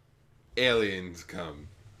 But aliens come.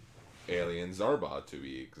 Alien Zarbot, to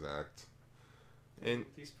be exact. And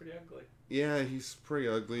he's pretty ugly. Yeah, he's pretty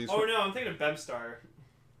ugly. Oh no, I'm thinking of Bemstar.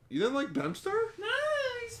 You didn't like Bemstar? No,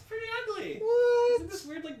 he's pretty ugly. What? He's like this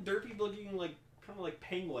weird, derpy looking, kind of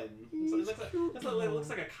penguin. It looks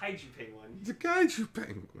like a kaiju penguin. It's a kaiju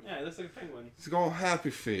penguin. Yeah, it looks like a penguin. He's got Happy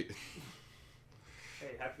Feet.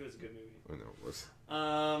 Hey, Happy Feet was a good movie. I know it was.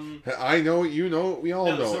 I know it, you know it, we all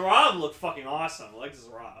know. Zerab looked fucking awesome. I liked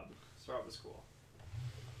Zerab. Zerab was cool.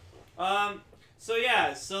 So yeah,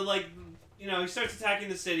 he starts attacking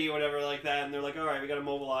the city or whatever like that, and they're like, all right, we gotta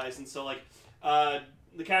mobilize, and so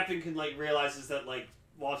the captain can realizes that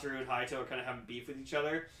Wataru and Hayato are kind of having beef with each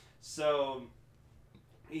other, so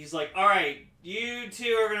he's like, all right, you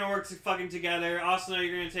two are gonna work together. Asuna,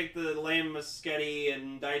 you're gonna take the Lamb Muschetti,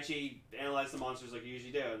 and Daichi analyze the monsters like you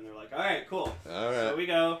usually do, and they're like, all right, cool. All right. So we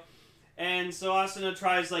go, and so Asuna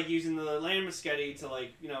tries using the Lamb Muschetti to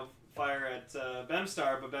fire at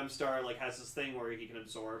Bemstar, but Bemstar has this thing where he can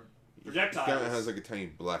absorb projectiles. He kind of has a tiny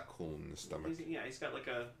black hole in his stomach. He's got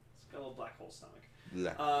a little black hole stomach.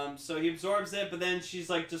 Black. So he absorbs it, but then she's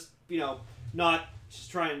not just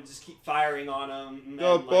trying to just keep firing on him.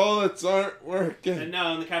 The bullets aren't working. And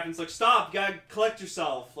the captain's like, stop, you gotta collect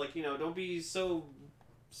yourself. Don't be so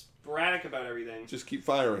sporadic about everything. Just keep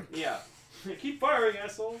firing. Yeah. Keep firing,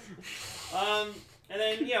 asshole. And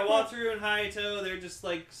then, Wataru and Hayato, they're just,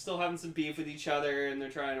 still having some beef with each other, and they're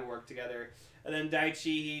trying to work together. And then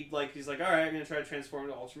Daichi, he's like, alright, I'm gonna try to transform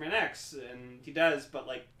into Ultraman X. And he does, but,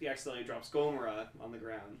 he accidentally drops Gomora on the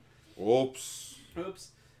ground. Oops.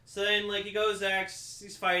 So then, he goes X,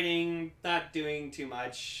 he's fighting, not doing too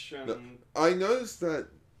much. I noticed that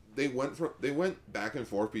they went back and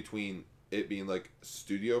forth between it being,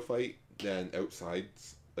 studio fight, then outside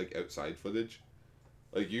footage.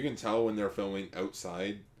 You can tell when they're filming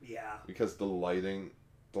outside. Yeah. Because the lighting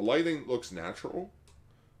looks natural.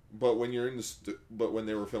 But when you're in the but when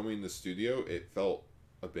they were filming in the studio, it felt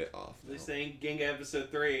a bit off. They're saying Ginga episode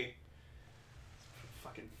 3.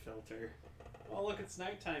 Fucking filter. Oh look, it's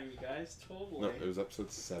nighttime, you guys. Totally. No, it was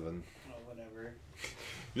episode 7. Oh, whatever.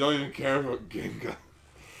 You don't even care about Ginga.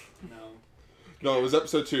 No. No, it was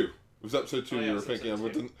episode 2. It was episode 2 Oh, yeah, you were it's thinking of.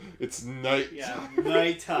 episode It's night. Yeah,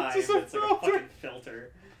 nighttime. It's It's, just a like a filter. fucking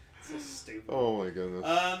filter. It's so stupid. Oh my goodness.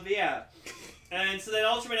 But yeah. And so then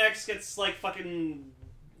Ultraman X gets like fucking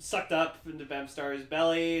sucked up into Bemstar's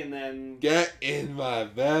belly, and then Get in my and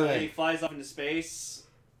he belly. flies off into space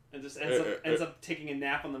and just ends up taking a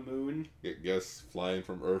nap on the moon. Guess flying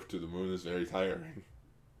from Earth to the moon is very tiring.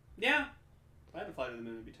 Yeah. If I had to fly to the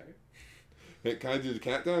moon, I'd be tired. Hey, can I do the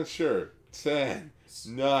countdown? Sure. 10,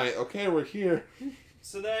 9. Okay, we're here.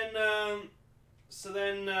 So then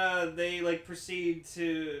they like proceed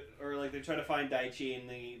to, or like they try to find Daichi, and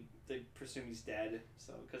they presume he's dead.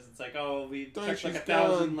 So because it's like, oh, we checked like Daichi's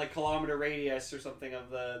 1,000 gone. like kilometer radius or something of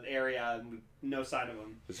the area, and no sign of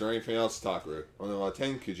him. Is there anything else, Takaru? Oh no,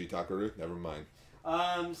 10 Kuji Takaru. Never mind.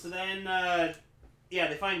 So then yeah,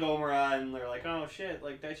 they find Gomora, and they're like, oh shit,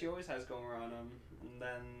 like Daichi always has Gomora on him, and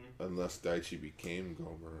then Unless Daichi became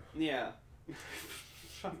Gomer. yeah,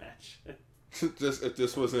 imagine. If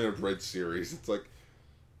this wasn't a Bridge series, it's like,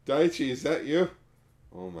 Daichi, is that you?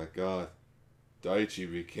 Oh my god.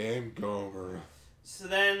 Daichi became Gomer. So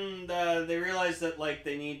then they realize that like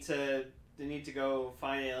they need to go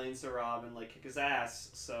find Alien Sarab and like kick his ass.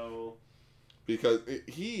 So Because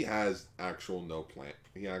he has actual no plan.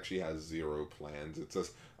 He actually has 0 plans. It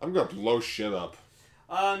says, I'm gonna blow shit up.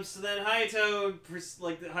 so then Hayato,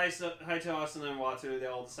 like Hayato, Asuna, and Watu, they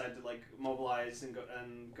all decide to like mobilize and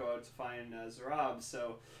go out to find Zarab.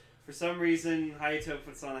 So for some reason Hayato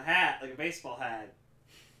puts on a hat, like a baseball hat,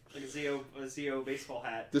 like a Zio baseball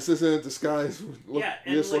hat. This isn't a disguise. Look, Yeah,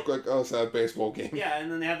 we and, just look like us at a baseball game. Yeah,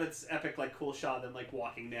 and then they have this epic like cool shot of them like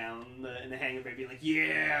walking down in the hangar bay, being like,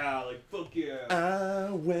 yeah, like fuck yeah.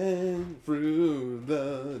 I went through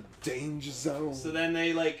the danger zone. So then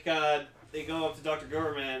they like they go up to Dr.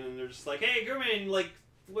 Gurman, and they're just like, hey Gurman, like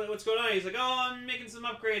what's going on? He's like, oh, I'm making some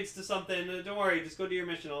upgrades to something. Don't worry, just go do your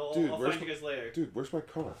mission. I'll find you guys later. Dude, where's my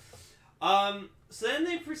car? So then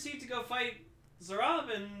they proceed to go fight Zarab,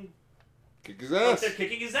 and Kick his like, ass. they're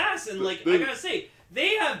kicking his ass, and like They- I gotta say,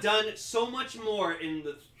 they have done so much more in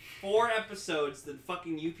the 4 episodes than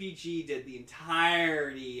fucking UPG did the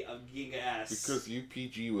entirety of Giga S. Because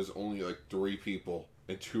UPG was only like 3 people,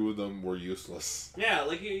 and 2 of them were useless. Yeah,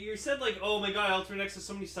 like you said, like, oh my god, Ultraman X has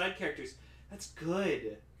so many side characters. That's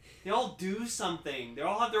good. They all do something. They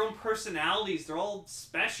all have their own personalities. They're all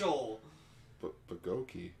special. But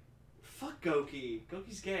Goki, Fuck Goki.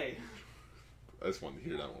 Goki's gay. I just wanted to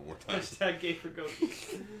hear that one more time. Hashtag gay for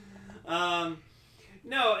Goki.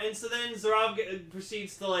 No, and so then Zarab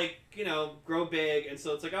proceeds to, like, you know, grow big, and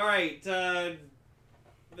so it's like, alright, Asuna,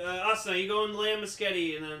 you go and land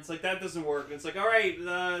Muschetti, and then it's like, that doesn't work. And it's like, alright,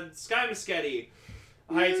 Sky Muschetti.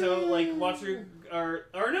 Hayato, like, Watcher, or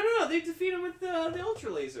no, they defeat him with the Ultra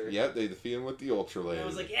Laser. Yep, they defeat him with the Ultra And Laser. I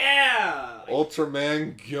was like, yeah!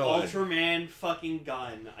 Ultraman gun. Ultraman fucking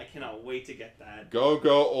gun. I cannot wait to get that. Go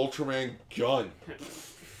Ultraman gun.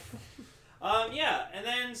 Yeah, and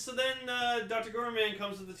then, Dr. Gorman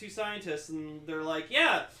comes with the 2 scientists, and they're like,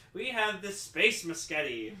 yeah, we have this space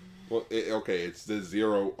Muschetti. Well, okay, it's the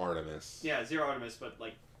Zero Artemis. Yeah, Zero Artemis, but,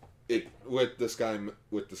 like, It with the Sky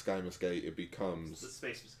Muschetti, it becomes the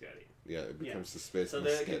space Muschetti. it becomes the space So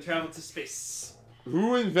they can Muschetti. travel to space.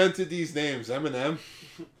 Who invented these names? Eminem.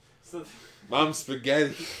 So, Mom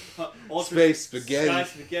Spaghetti. Ultra Space Spaghetti. Sky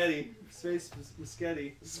Spaghetti. Space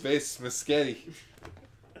Muschetti. Space Muschetti.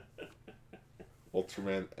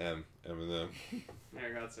 Ultraman M. Eminem.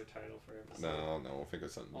 There, that's their title for episode. No, we'll think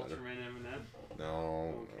of something better. Ultraman Eminem.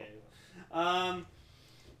 No. Okay.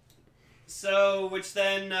 So, which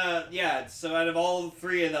then, so out of all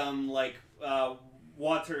 3 of them, like,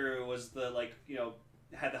 Wataru was the, like, you know,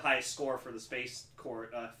 had the highest score for the space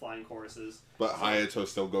flying choruses. But Hayato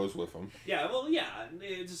still goes with him. Yeah, well, yeah,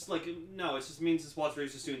 it just, like, no, it just means this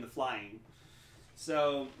Wataru's just doing the flying.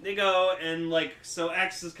 So, they go, and, like, so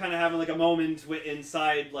X is kind of having, like, a moment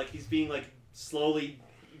inside, like, he's being, like, slowly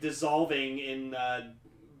dissolving in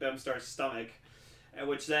Bemstar's stomach.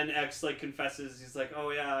 Which then X, like, confesses, he's like,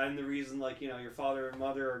 oh yeah, I'm the reason, like, you know, your father and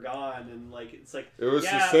mother are gone, and, like, it's like... It was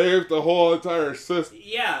to save the whole entire system.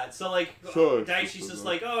 Yeah, so, like, So, Daichi's just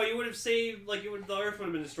like, oh, you would have saved, like, the Earth would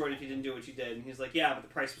have been destroyed if you didn't do what you did, and he's like, yeah, but the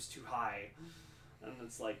price was too high. And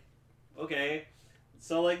it's like, okay.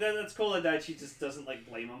 So, like, that's cool that Daichi just doesn't, like,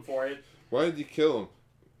 blame him for it. Why did you kill him?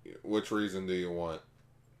 Which reason do you want?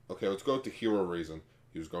 Okay, let's go with the hero reason.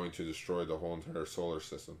 He was going to destroy the whole entire solar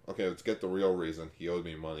system. Okay, let's get the real reason. He owed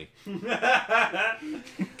me money. He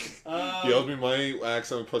owed me money. I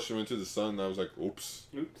accidentally pushed him into the sun, and I was like, oops.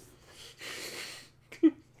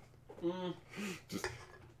 Just,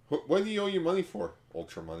 what do you owe you money for?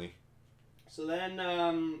 Ultra money. So then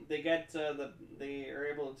they are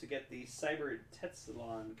able to get the Cyber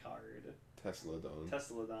Tessalon card. Tesladon.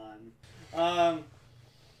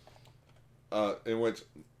 In which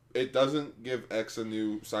it doesn't give X a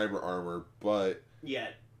new cyber armor, but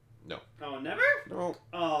yet. No. Oh, never? No.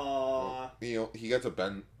 Aww. He gets a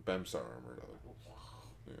Bemstar armor though.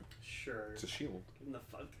 Yeah. Sure. It's a shield. In the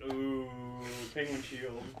fuck. Ooh, penguin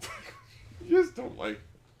shield. You just don't like.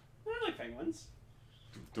 I like penguins.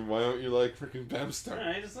 Then why don't you like freaking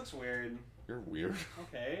Bemstar? It just looks weird. You're weird.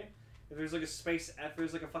 Okay. If there's like a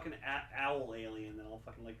a fucking owl alien, then I'll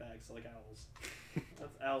fucking like that, because I like owls.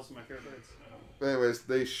 Owls are my favorite birds. Anyways,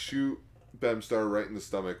 they shoot Bemstar right in the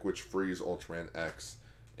stomach, which frees Ultraman X.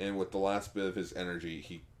 And with the last bit of his energy,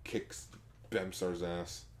 he kicks Bemstar's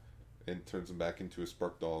ass and turns him back into a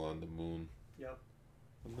spark doll on the moon. Yep.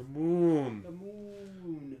 On the moon. The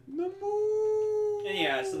moon. The moon. And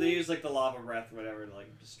yeah, so they use like the lava breath or whatever to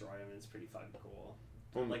like destroy him, and it's pretty fucking cool.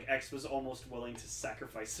 Like X was almost willing to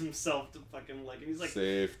sacrifice himself to fucking like, and he's like,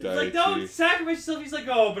 Safe, he's like, don't sacrifice yourself. He's like,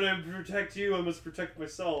 oh, but I protect you. I must protect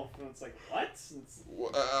myself. And it's like, what?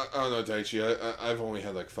 I don't know, Daichi. I've only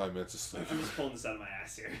had like 5 minutes of sleep. I'm just pulling this out of my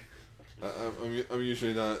ass here. I'm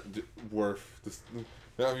usually not worth this.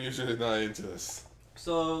 I'm usually not into this.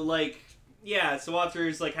 So like, yeah, so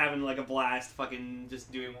Walter's like having like a blast, fucking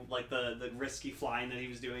just doing like the risky flying that he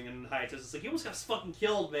was doing, and Hayato's like, you almost got us fucking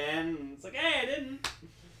killed, man. And it's like, hey, I didn't.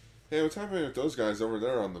 Hey, what's happening with those guys over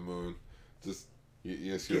there on the moon? Just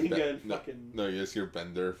you just hear no, you just hear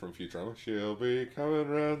Bender from Futurama. She'll be coming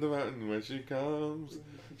round the mountain when she comes.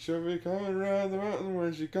 She'll be coming round the mountain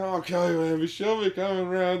when she comes. I'll kill you, baby. She'll be coming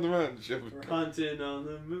round the mountain. We're hunting on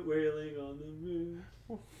the moon, wailing on the moon.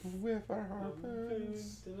 With our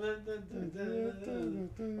harpoons. Sing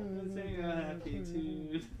a happy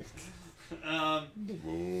tune. The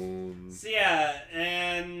moon. So yeah,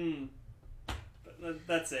 and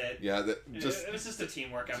that's it. Yeah, it was just a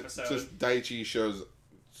teamwork episode. Just Daichi shows.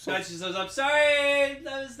 Daichi says, "I'm sorry,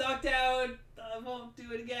 I was knocked out. I won't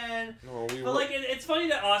do it again." No, but like, it's funny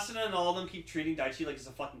that Asuna and all of them keep treating Daichi like he's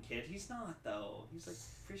a fucking kid. He's not though. He's like,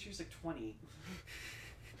 pretty sure he's like 20.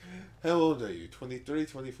 How old are you? 23,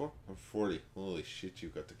 24? I'm 40. Holy shit, you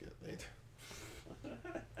got to get laid.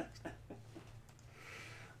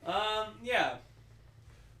 Yeah.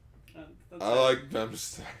 I like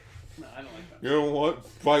Bemstar. No, I don't like Bemstar. You know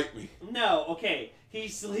what? Bite me. No, okay. He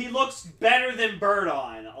looks better than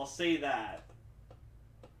Birdon. I'll say that.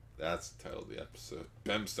 That's the title of the episode.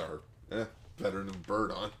 Bemstar. Better than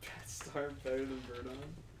Birdon. Bemstar better than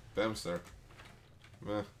Birdon? Bemstar.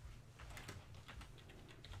 Meh.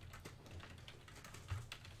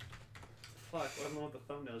 Fuck, I don't know what the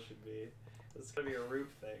thumbnail should be. It's gonna be a roof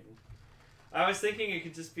thing. I was thinking it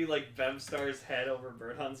could just be like Bemstar's head over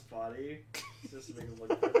Birdon's body. Just to make it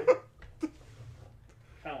look better.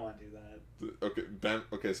 I don't want to do that.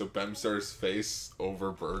 Okay, so Bemstar's face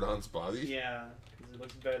over Birdon's body? Yeah, because it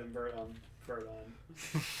looks better than Birdon.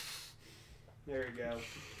 There you go.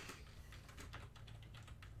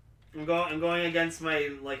 I'm going against my,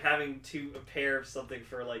 like, having a pair of something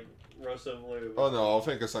for, like, Rosso Blue. Oh no, I'll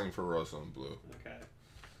think of something for Rosso and Blue. Okay.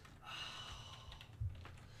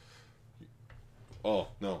 Oh,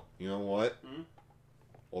 no. You know what? Hmm?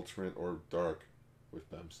 Ultimate or Dark with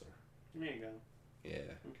Bemstar. There you go.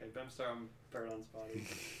 Yeah. Okay, Bemstar on Birdon's body.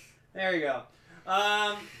 There you go.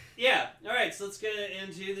 Yeah. Alright, so let's get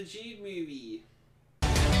into the G movie.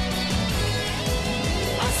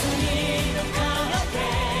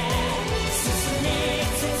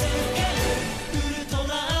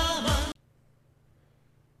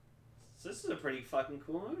 So this is a pretty fucking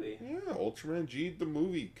cool movie. Yeah, Ultraman G the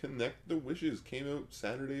movie, Connect the Wishes, came out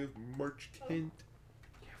Saturday of March 10th.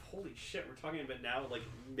 Yeah, holy shit, we're talking about now like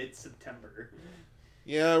mid-September.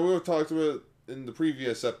 Yeah, we talked about it in the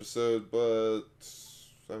previous episode, but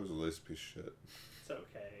that was a lazy piece of shit. It's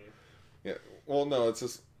okay. Yeah, well, no, it's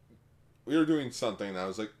just we were doing something, and I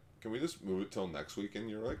was like, "Can we just move it till next week?" And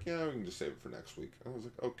you're like, "Yeah, we can just save it for next week." I was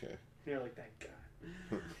like, "Okay." You're like, "Thank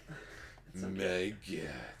God." My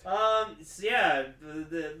God. So yeah,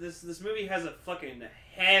 this movie has a fucking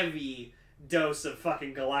heavy dose of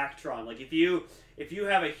fucking Galactron. Like if you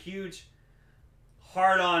have a huge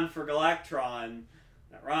hard on for Galactron,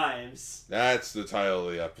 that rhymes. That's the title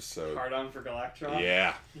of the episode. Hard on for Galactron.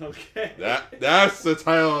 Yeah. Okay. That's the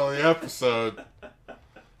title of the episode.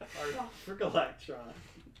 Hard on for Galactron.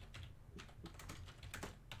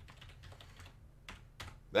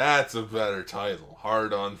 That's a better title.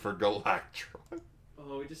 Hard on for Galactron.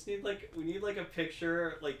 Oh, we need like a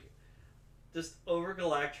picture like just over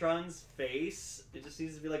Galactron's face. It just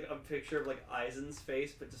needs to be like a picture of like Eisen's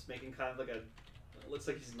face, but just making kind of like it looks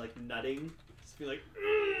like he's like nutting. Just be like.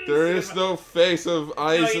 There is no face of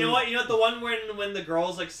Eisen. No, you know what? You know what? The one when the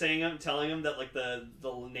girl's like saying him, telling him that like the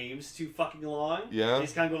name's too fucking long. Yeah. And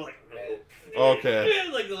he's kind of going like. Okay.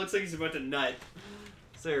 Like it looks like he's about to nut.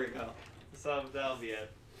 So there we go. So that'll be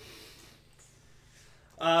it.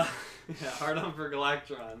 Yeah, hard on for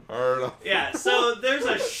Galactron. Hard on. Yeah, so there's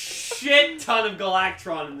a shit ton of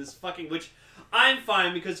Galactron in this fucking, which I'm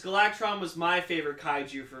fine because Galactron was my favorite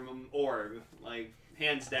kaiju from Orb, like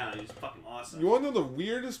hands down. He's fucking awesome. You want to know the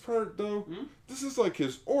weirdest part though? Hmm? This is like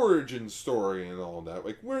his origin story and all that.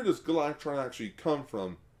 Like, where does Galactron actually come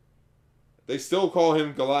from? They still call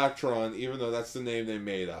him Galactron, even though that's the name they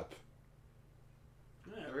made up.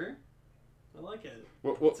 Whatever. I like it.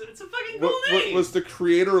 It's a fucking cool name. Was the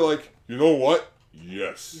creator like, you know what?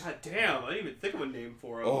 Yes. God damn, I didn't even think of a name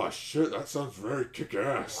for him. Oh shit, that sounds very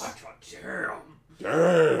kick-ass. Galactron,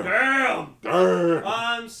 Damn. damn.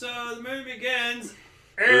 Damn. So the movie begins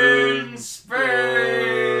in space.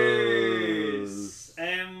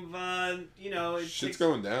 And, you know, it Shit's takes,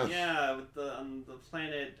 going down. Yeah, with on the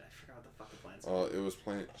planet, I forgot what the fuck the planet's called. It was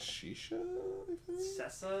Planet Shisha, I think?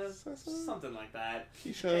 Sessa? Sessa? Something like that.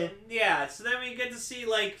 Keisha. And, yeah, so then we get to see,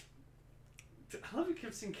 like, I love we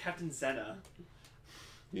kept seeing Captain Zena.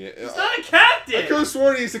 Yeah. He's not a captain! I could have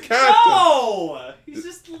sworn he's a captain! No! He's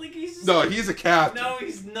just, like, No, he's a captain. No,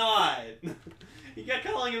 he's not. You kept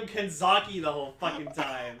calling him Kenzaki the whole fucking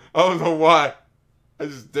time. I don't know why. I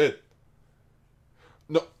just did.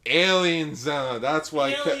 No, Alien Zena. That's why.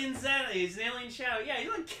 Alien Zena. He's an alien shadow. Yeah, he's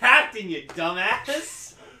not captain, you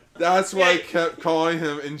dumbass. That's why I kept calling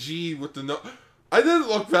him and G with the note. I didn't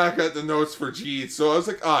look back at the notes for G, so I was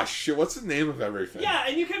like, ah, shit, what's the name of everything? Yeah,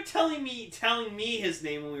 and you kept telling me his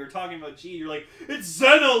name when we were talking about G. You're like, it's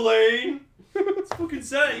Zena Lane. It's fucking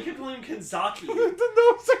Zena. You kept calling him Kenzaki. The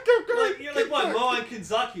notes I kept going. You're like, what, Moan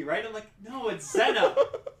Kenzaki, right? I'm like, no, it's Zena.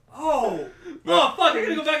 Oh. No. Oh, fuck, I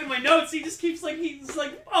gotta go back to my notes. He just keeps like, he's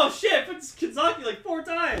like, oh shit, it's Kenzaki like 4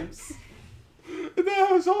 times. And then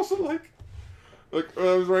I was also like when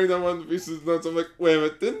I was writing down one of the pieces of notes, I'm like, wait a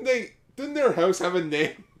minute, didn't their house have a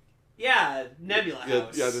name? Yeah, Nebula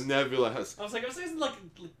House. Yeah, the Nebula House. I was thinking like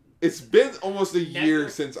It's been almost a Nebula? year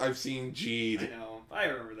since I've seen I Jeed. know. I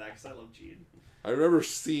remember that because I love Jeed. I remember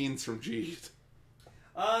scenes from Jeed.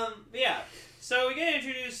 Yeah. So we get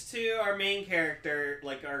introduced to our main character,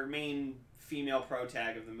 like our main female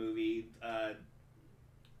protag of the movie,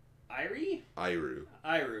 Irie? Iru.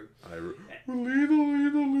 Iru.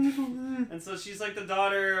 And so she's like the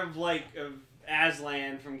daughter of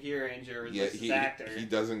Aslan from Kyuranger, Yeah, this actor. he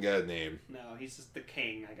doesn't get a name. No, he's just the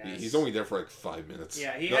king, I guess. He's only there for like 5 minutes.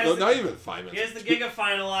 Yeah, not even 5 minutes. He has the Giga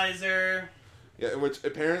Finalizer. Yeah, which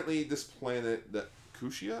apparently this planet, that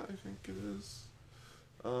Kushia, I think it is.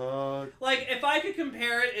 Like, if I could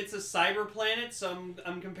compare it, it's a cyber planet, so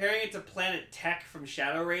I'm comparing it to Planet Tech from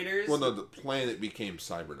Shadow Raiders. Well, no, the planet became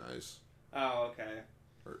Cybernize. Oh, okay.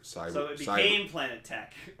 Or Cyber. So it became Planet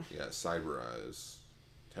Tech. Yeah, Cyberize.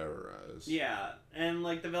 Terrorize. Yeah, and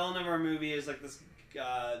like the villain of our movie is like this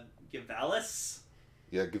Givalis.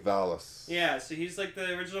 Yeah, Givalis. Yeah, so he's like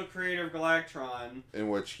the original creator of Galactron. In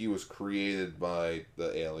which he was created by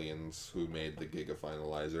the aliens who made the Giga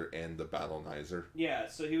Finalizer and the Battlenizer. Yeah,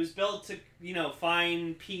 so he was built to,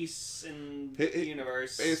 find peace in the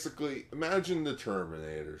universe. Basically, imagine the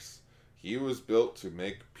Terminators. He was built to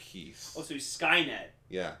make peace. Oh, so he's Skynet.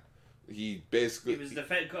 Yeah. He basically... It was a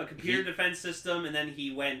computer defense system, and then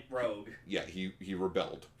he went rogue. Yeah, he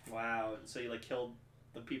rebelled. Wow, so he killed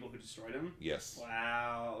the people who destroyed him? Yes.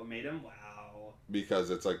 Wow, made him? Wow. Because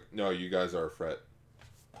it's like, no, you guys are a threat.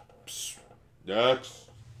 Psst. Next.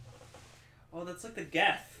 Oh, that's like the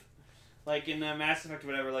Geth. Like in Mass Effect or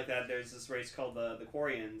whatever like that, there's this race called the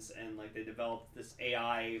Quarians, and they developed this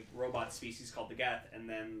AI robot species called the Geth, and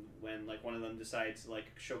then when one of them decides to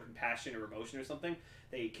show compassion or emotion or something,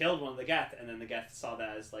 they killed one of the Geth, and then the Geth saw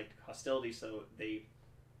that as hostility, so they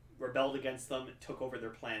rebelled against them, took over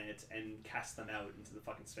their planet, and cast them out into the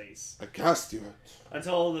fucking space. I cast you out.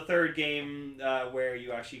 Until the third game, where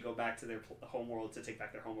you actually go back to their homeworld to take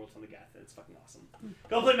back their homeworld from the Geth. It's fucking awesome.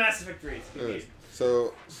 Go play Mass Effect 3. It's a good game.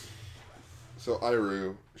 So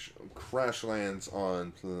Iru crash lands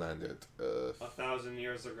on planet Earth. 1,000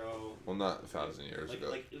 years ago. Well, not 1,000 years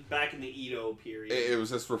ago. Back in the Edo period. It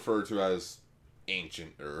was just referred to as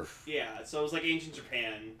ancient Earth. Yeah, so it was ancient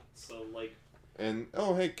Japan. So And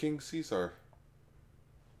oh hey, King Caesar.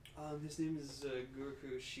 His name is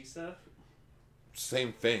Guruku Shisa.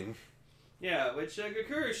 same thing. Yeah, which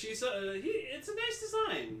Gakuru, it's a nice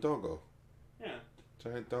design. Doggo. Yeah.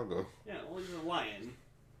 Giant doggo. Yeah, well, he's a lion.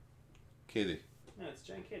 Kitty. Yeah, it's a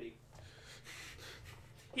giant kitty.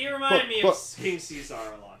 He reminded me of King Caesar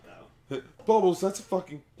a lot, though. Bubbles, that's a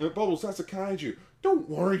fucking... Bubbles, that's a kaiju. Don't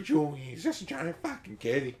worry, Joey. He's just a giant fucking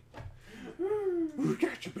kitty. Who's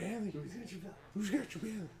got your belly? Who's got your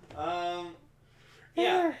belly?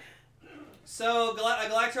 Yeah. So,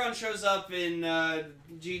 Galactron shows up in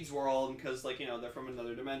Jeed's world because, like, you know, they're from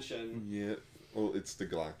another dimension. Yeah. Well, it's the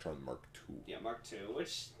Galactron Mark II. Yeah, Mark II,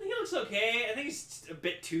 which he looks okay. I think he's a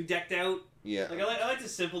bit too decked out. Yeah. Like, I like the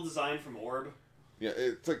simple design from Orb. Yeah,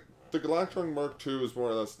 it's like the Galactron Mark II is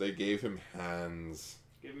more or less they gave him hands.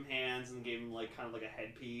 Give him hands and gave him like kind of like a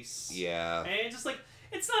headpiece. Yeah. And it's just like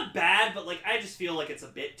it's not bad, but like I just feel like it's a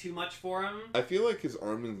bit too much for him. I feel like his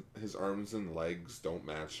arms and legs don't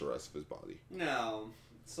match the rest of his body. No.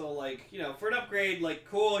 So like, you know, for an upgrade, like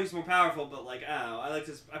cool, he's more powerful, but like I don't know,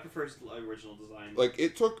 I prefer his original design. Like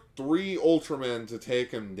it took 3 Ultramen to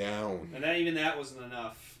take him down. And even that wasn't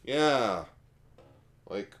enough. Yeah.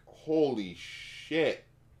 Like holy shit.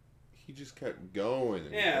 He just kept going.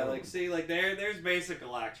 And yeah, going. like see, like there's basic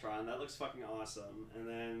Galactron. That looks fucking awesome. And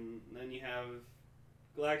then you have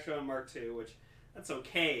Galactron Mark II, which that's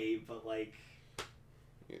okay, but like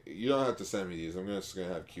you don't have to send me these. I'm just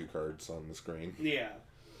gonna have cue cards on the screen. Yeah.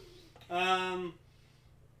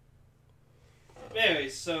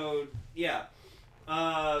 Anyways, so yeah.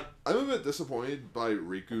 I'm a bit disappointed by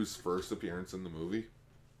Riku's first appearance in the movie,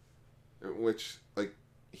 which like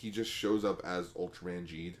he just shows up as Ultraman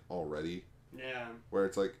Jeed already. Yeah. Where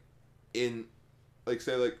it's like, in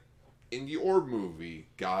the Orb movie,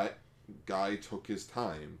 Guy took his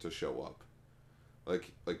time to show up,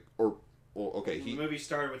 okay. The movie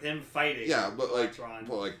started with him fighting. Yeah, but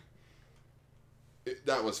Galactron.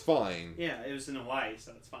 that was fine. Yeah, it was in Hawaii,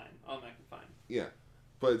 so it's fine. Automatically fine. Yeah,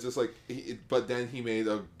 but it's just like, but then he made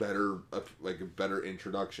a better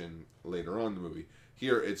introduction later on in the movie.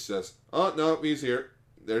 Here it's just, oh no, he's here.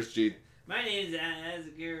 There's Jeed. My name's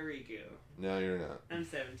Asagura Riku. No, you're not. I'm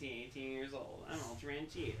 17, 18 years old. I'm Ultraman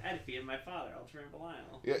Jeed. I defeated my father, Ultraman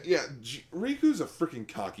Belial. Yeah. Riku's a freaking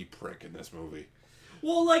cocky prick in this movie.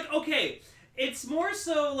 Well, like, okay, it's more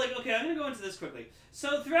so, like, okay, I'm gonna go into this quickly.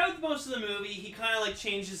 So, throughout most of the movie, he kind of, like,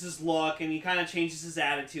 changes his look, and he kind of changes his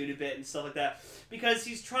attitude a bit and stuff like that, because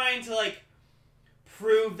he's trying to, like,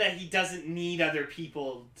 prove that he doesn't need other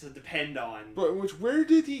people to depend on. But where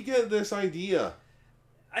did he get this idea?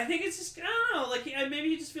 I think it's just, I don't know, like, maybe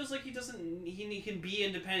he just feels like he doesn't, he can be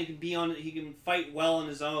independent, he can fight well on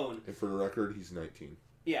his own. And for the record, he's 19.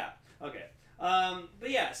 Yeah, okay. But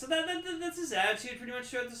yeah, so that's his attitude pretty much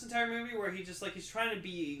throughout this entire movie, where he just, like, he's trying to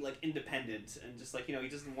be, like, independent, and just, like, you know, he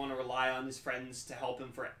doesn't want to rely on his friends to help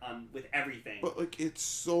him with everything. But, like, it's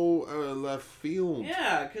so out of left field.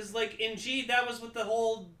 Yeah, because, like, in G, that was what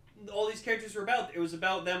all these characters were about. It was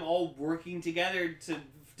about them all working together to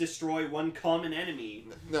destroy one common enemy.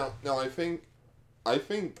 Now, I think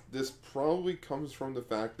this probably comes from the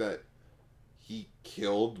fact that he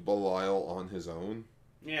killed Belial on his own.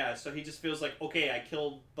 Yeah, so he just feels like, okay, I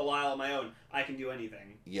killed Belial on my own. I can do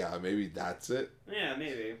anything. Yeah, maybe that's it. Yeah,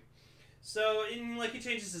 maybe. So, he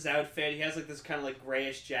changes his outfit. He has, like, this kind of, like,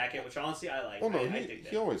 grayish jacket, which, honestly, I like. Oh, no,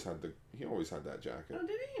 he always had that jacket. Oh,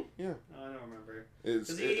 did he? Yeah. Oh, I don't remember.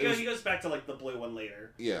 Because he goes back to, like, the blue one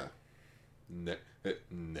later. Yeah.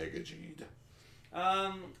 Negajeed.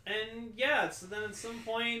 And, yeah, so then at some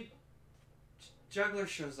point, Juggler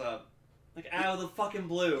shows up. Like, out of the fucking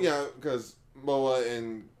blue. Yeah, because Moa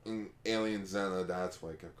in Alien Xena, that's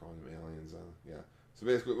why I kept calling him Alien Xena. Yeah. So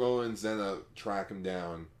basically, Moa and Xena track him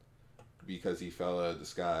down because he fell out of the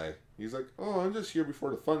sky. He's like, oh, I'm just here before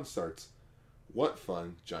the fun starts. What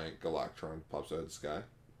fun? Giant Galactron pops out of the sky.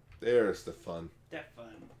 There's the fun. That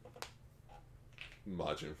fun.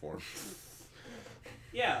 Majin form.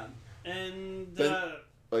 Yeah. And, then,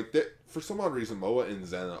 for some odd reason, Moa and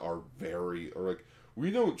Xena are like,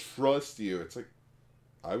 we don't trust you. It's like,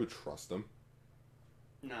 I would trust them.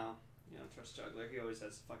 No, you don't trust Juggler. He always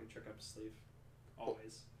has a fucking trick up his sleeve.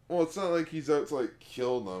 Always. Well, it's not like he's out to, like,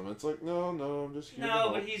 kill them. It's like, no, I'm just here.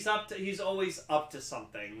 No, but he's always up to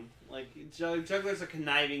something. Like, Juggler's a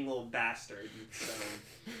conniving little bastard. So.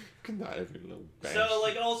 Conniving little bastard. So,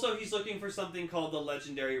 like, also he's looking for something called the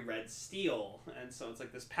legendary Red Steel. And so it's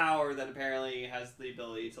like this power that apparently has the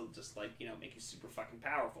ability to just, like, you know, make you super fucking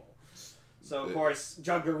powerful. So, of course,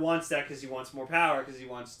 Juggler wants that because he wants more power, because he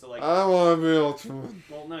wants to, like... I want to be Ultraman.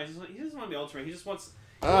 Well, no, he doesn't want to be Ultraman. He just wants...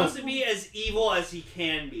 He wants to be as evil as he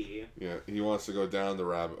can be. Yeah, he wants to go down the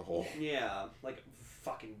rabbit hole. Yeah, like,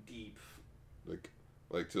 fucking deep. Like,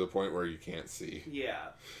 Like, to the point where you can't see. Yeah.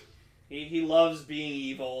 He loves being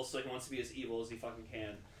evil, so he wants to be as evil as he fucking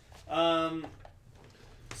can.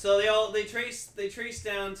 So they trace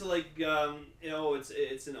down to like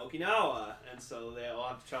it's in Okinawa, and so they all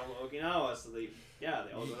have to travel to Okinawa. So they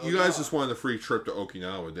all go to You guys Okinawa. just wanted a free trip to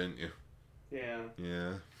Okinawa, didn't you? Yeah.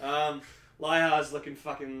 Yeah. Laiha's looking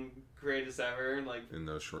fucking great as ever. Like In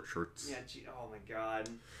those short shorts. yeah, oh my god.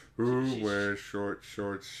 Who She- wears short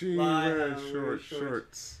shorts? She Laiha wears wears short shorts.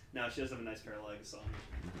 shorts. No, she does have a nice pair of legs. So.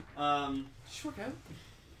 Did she work out?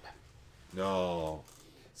 No.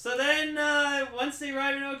 So then, once they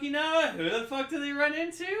arrive in Okinawa, who the fuck do they run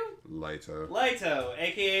into? Laito. Laito,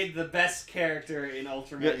 aka the best character in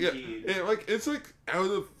Ultraman Geed. It's like out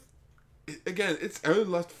of... Again, it's out of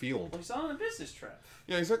left field. Well, he's on a business trip.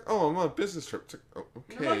 Yeah, he's like, oh, I'm on a business trip. It's like, oh, And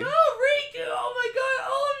okay. they're like, oh, Riku! Oh my god,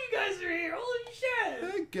 all of you guys are here! Holy shit!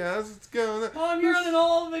 Hey, guys, it's going on. Oh, I'm here on an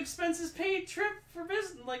all expenses paid trip for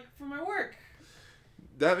business, like, for my work.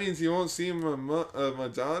 That means you won't see my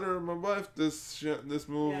daughter or my wife this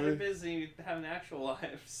movie. Yeah, they're busy having actual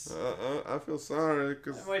lives. I feel sorry,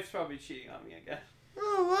 because... My wife's probably cheating on me, I guess.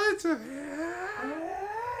 Oh, Laito!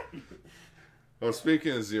 Oh,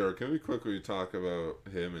 speaking of Zero, can we quickly talk about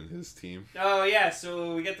him and his team? Oh, yeah,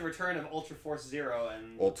 so we get the return of Ultra Force Zero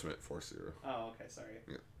and... Ultimate Force Zero. Oh, okay, sorry.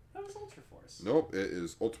 Yeah. That was Ultra Force. Nope, it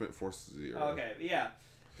is Ultimate Force Zero. Oh, okay, yeah.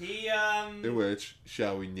 He, In which,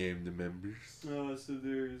 shall we name the members? Oh, so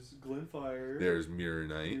there's Glenfire. There's Mirror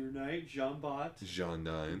Knight, Mirror Knight, Jean Bot. Jean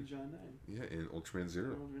 9, John 9. yeah, and Ultraman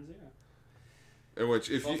Zero. Ultraman Zero. In which,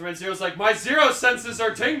 if you... Ultraman Zero's like, my Zero senses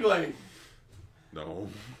are tingling! No.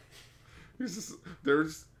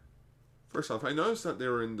 There's... First off, I noticed that they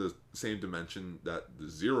were in the same dimension that the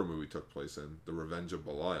Zero movie took place in, the Revenge of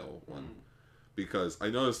Belial one. Because I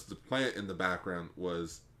noticed the plant in the background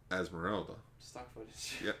was Esmeralda. Stock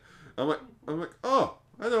footage. Yeah. I'm like, oh,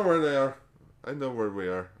 I know where they are. I know where we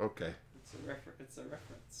are. Okay. It's a reference.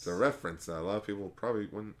 It's a reference that a lot of people probably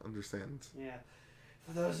wouldn't understand. Yeah.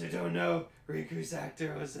 For those who don't know, Riku's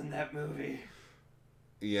actor was in that movie.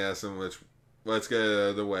 Yes, in which, let's get it out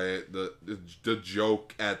of the way, the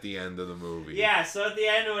joke at the end of the movie. Yeah, so at the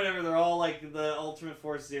end or whatever, they're all like the Ultimate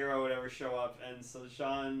Force Zero or whatever show up, and so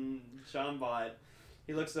Sean Bot,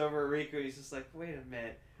 he looks over at Riku, he's just like, wait a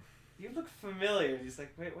minute, you look familiar. And he's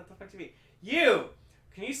like, wait, what the fuck do you mean? You!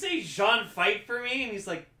 Can you say Jean Fight for me? And he's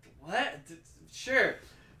like, what? Sure.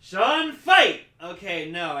 Jean Fight! Okay,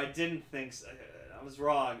 no, I didn't think so. I was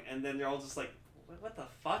wrong. And then they're all just like, what the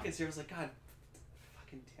fuck? And Zero's like, God,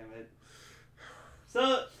 fucking damn it.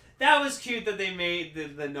 So that was cute that they made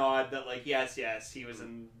the nod that like, yes, he was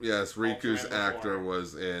in. Yes, Riku's Ultraman actor before.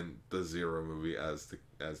 was in the Zero movie as the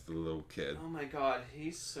little kid. Oh my god,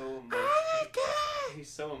 he's so emotional. He's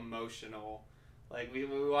so emotional. Like we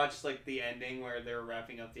watched like the ending where they're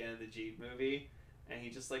wrapping up the end of the Jeed movie, and he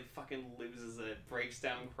just like fucking loses it, breaks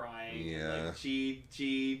down crying. Yeah. And, like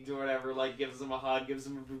Jeed or whatever, like gives him a hug, gives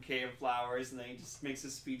him a bouquet of flowers, and then he just makes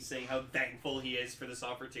a speech saying how thankful he is for this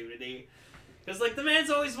opportunity. Because, like, the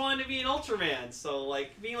man's always wanted to be an Ultraman, so,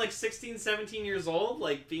 like, being, like, 16, 17 years old,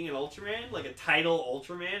 like, being an Ultraman, like, a title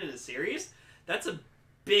Ultraman in a series, that's a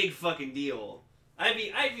big fucking deal. I'd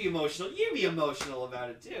be emotional. You'd be emotional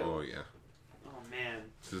about it, too. Oh, yeah. Oh, man.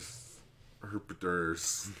 Just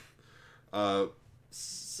herpeters.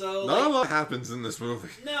 So, Not a like, lot happens in this movie.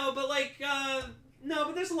 no, but, like, no,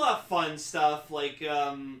 but there's a lot of fun stuff, like,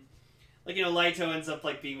 you know, Laito ends up,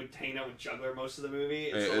 like, hanging out with Juggler most of the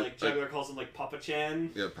movie, and so, like, Juggler calls him, like,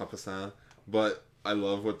 Papa-chan. Yeah, Papa-san. But I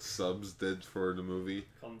love what subs did for the movie.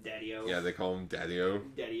 Call him Daddy-O. Yeah, they call him Daddy-O.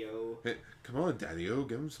 Daddy-O. Hey, come on, Daddy-O,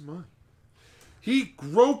 give him some money. He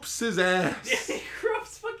gropes his ass. Yeah, he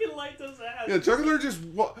gropes fucking Laito's ass. Yeah, Juggler just,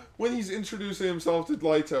 when he's introducing himself to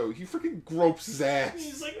Laito, he freaking gropes his ass.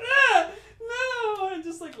 He's like, no! And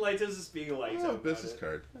just, like, Laito's just being a Laito. Oh, about business it.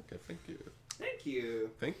 card. Okay, thank you. Thank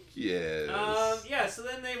you. Thank you. Yeah, so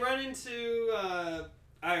then they run into,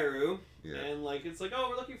 Airu. Yeah. And, like, it's like, oh,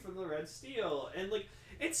 we're looking for the red steel. And, like,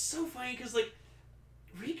 it's so funny because, like,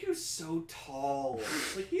 Riku's so tall.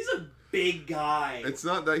 Like, he's a big guy. It's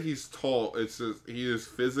not that he's tall, it's just he is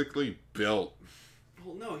physically built.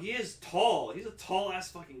 Well, no, he is tall. He's a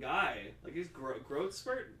tall-ass fucking guy. Like, his growth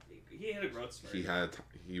spurt, he had a growth spurt.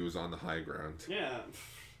 He was on the high ground. Yeah.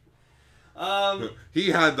 He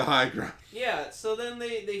had the high ground. Yeah, so then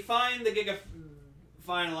they find the Giga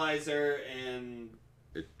Finalizer and...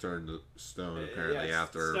 It turned to stone, apparently, yeah,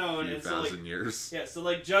 after stone, a few and so, thousand like, years. Yeah, so,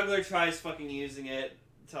 like, Juggler tries fucking using it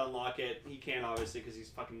to unlock it. He can't, obviously, because he's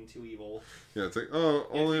fucking too evil. Yeah, it's like, oh,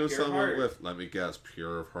 Yeah, only pure of someone heart. with, let me guess,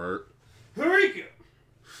 pure of heart. Riku!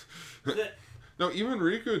 No, even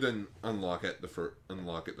Riku didn't unlock it the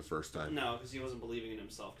first time. No, because he wasn't believing in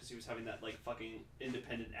himself, because he was having that, like, fucking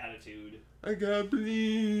independent attitude. I gotta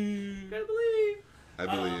believe. Gotta believe. I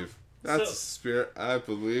believe. That's the spirit. I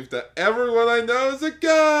believe that everyone I know is a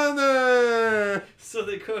gunner. So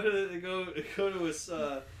they go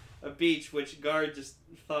to a beach, which Guard just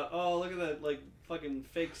thought, oh, look at that, like, fucking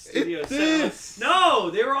fake studio set. No,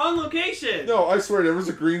 they were on location. No, I swear there was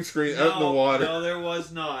a green screen out in the water. No, there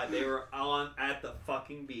was not. They were at the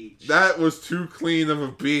fucking beach. That was too clean of a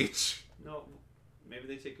beach. No, maybe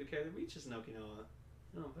they take good care of their beaches in Okinawa.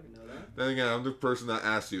 I don't fucking know that. Then again, I'm the person that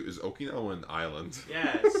asked you, is Okinawa an island?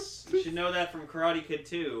 Yes. You should know that from Karate Kid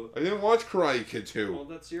 2. I didn't watch Karate Kid 2. Well,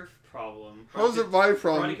 that's your problem. How's it my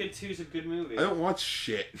problem? Karate Kid 2 is a good movie. I don't watch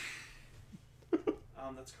shit.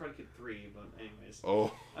 That's Karate Kid 3, but anyways.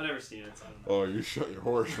 Oh. I've never seen it, so I don't know. Oh, you shut your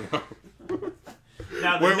horse mouth.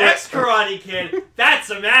 Now, the next Karate Kid, that's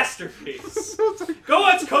a masterpiece. Go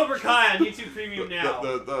watch Cobra Kai on YouTube Premium now.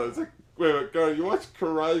 No, it's like, wait, God, you watch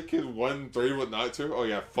Karate Kid 1, 3, but not 2? Oh,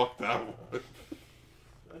 yeah, fuck that one. That's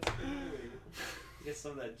a good movie. Get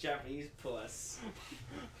some of that Japanese puss.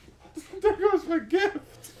 There goes my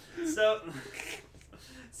gift. So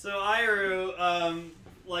Iru,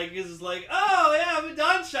 is like, oh yeah, I'm a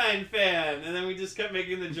Dawnshine fan, and then we just kept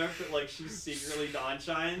making the joke that like she's secretly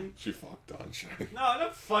Dawnshine. She fucked Dawnshine. No,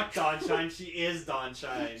 don't fuck Dawnshine. She is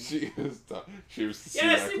Dawnshine. She was.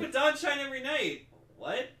 Yeah, I sleep with Dawnshine every night.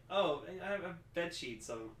 What? Oh, I have bed sheets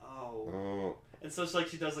of them. Oh. And so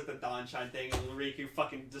she does like the Dawnshine thing, and Riku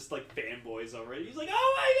fucking just like fanboys over it. He's like,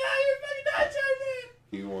 oh my god, you're fucking Dawnshine fan.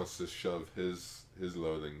 He wants to shove his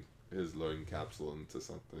loading capsule into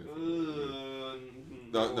something.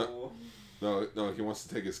 No, he wants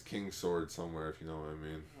to take his king sword somewhere, if you know what I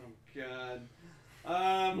mean. Oh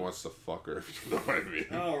god. He wants to fuck her, if you know what I mean.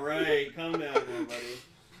 Alright, calm down there,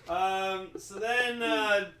 buddy. So then,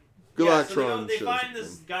 Galactron they find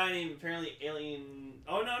this guy named apparently Alien.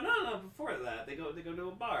 Oh no! Before that, they go to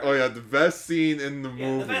a bar. Oh yeah, the best scene in the movie.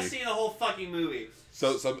 Yeah, the best scene in the whole fucking movie.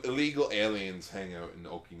 So some illegal aliens hang out in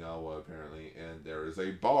Okinawa apparently, and there is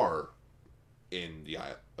a bar in the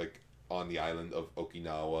on the island of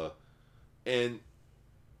Okinawa, and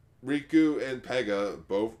Riku and Pega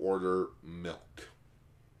both order milk,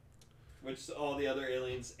 which all the other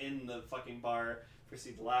aliens in the fucking bar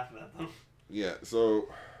proceed to laugh at them. Yeah, so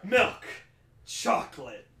milk,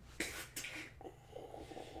 chocolate.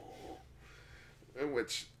 In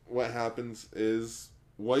which what happens is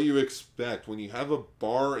what you expect when you have a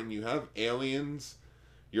bar and you have aliens.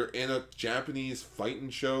 You're in a Japanese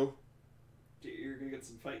fighting show. You're gonna get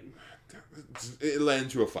some fighting. It led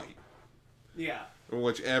into a fight. Yeah. In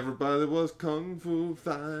which everybody was kung fu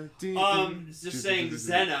fighting. Just saying,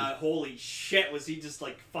 Xena, holy shit, was he just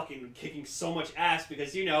like fucking kicking so much ass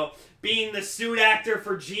because, you know, being the suit actor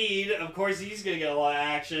for Jeed, of course he's gonna get a lot of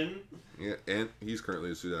action. Yeah, and he's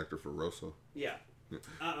currently a suit actor for Rosso. Yeah.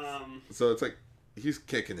 So it's like, he's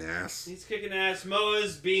kicking ass. He's kicking ass.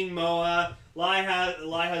 Moa's being Moa.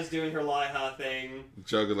 Laiha's doing her Laiha thing.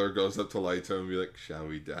 Juggler goes up to Laito and be like, shall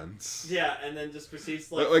we dance? Yeah, and then just proceeds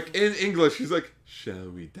to like in English, he's like,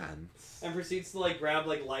 shall we dance? And proceeds to like grab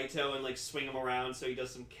like Laito and like swing him around so he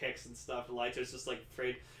does some kicks and stuff. And Laito's just like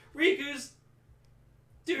afraid. Riku's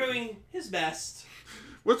doing his best.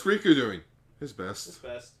 What's Riku doing? His best. His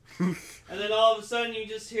best. And then all of a sudden you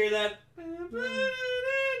just hear that.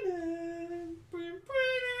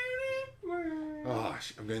 Oh,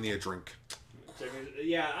 I'm gonna need a drink.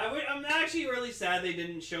 Yeah, I'm actually really sad they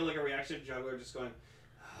didn't show like a reaction to Juggler just going,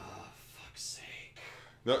 oh, fuck's sake.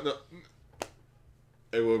 No.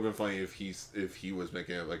 It would have been funny if he was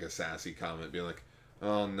making like a sassy comment, being like,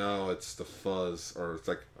 oh no, it's the fuzz, or it's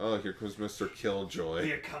like, oh, here comes Mr. Killjoy.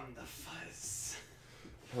 Here come the fuzz.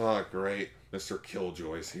 Oh, great, Mr.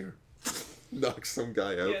 Killjoy's here. Knock some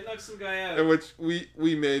guy out. Yeah, knock some guy out. In which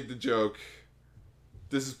we made the joke.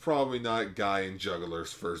 This is probably not Guy and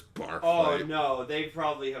Juggler's first bar fight. Oh no, they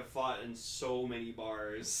probably have fought in so many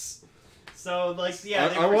bars. So like,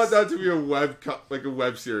 yeah, I want that to be a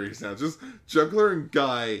web series now. Just Juggler and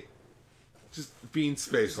Guy, just being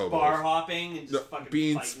space hobos. Bar hopping and just fucking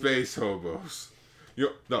being fighting. Space hobos. You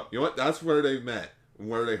know what? That's where they met.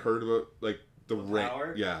 Where they heard about like the ring.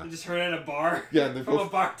 Yeah. They just heard at a bar. Yeah, and from a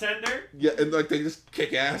bartender. Yeah, and like they just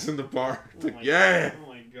kick ass in the bar. It's like, God. Oh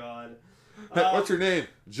my god. Hey, what's your name?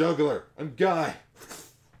 Juggler. I'm Guy.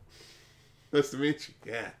 Nice to meet you.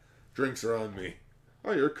 Yeah. Drinks are on me.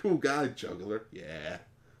 Oh, you're a cool guy, Juggler. Yeah.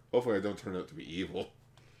 Hopefully I don't turn out to be evil.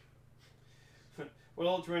 What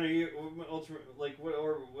Ultraman are you? What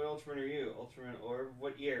Ultraman are you? Ultraman or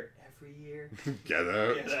what year? Every year. Get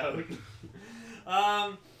out. Get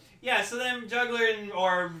out. Yeah, so then Juggler and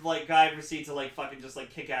Orb, like, Guy proceed to, like, fucking just,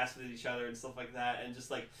 like, kick ass with each other and stuff like that, and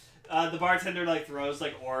just, like, the bartender, like, throws,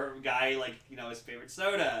 like, Orb, Guy, like, you know, his favorite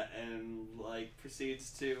soda, and, like,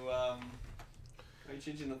 proceeds to, are you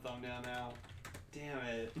changing the thumbnail now? Damn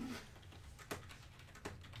it.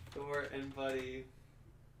 Thor and Buddy.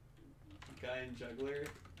 Guy and Juggler?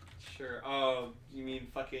 Sure. Oh, you mean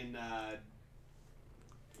fucking,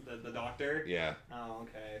 the doctor? Yeah. Oh,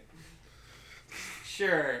 okay.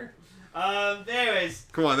 Sure. Anyways.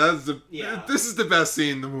 Come on, this is the best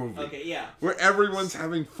scene in the movie. Okay, yeah. Where everyone's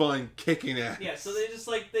having fun kicking ass. Yeah, so they just,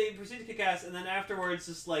 like, they proceed to kick ass, and then afterwards,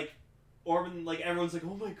 just, like, Orban, like, everyone's like,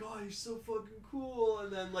 oh my god, he's so fucking cool,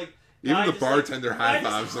 and then, like, even the just, bartender like, high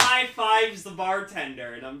just fives him. high fives the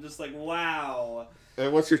bartender, and I'm just like, wow.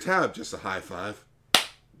 And what's your tab? Just a high five.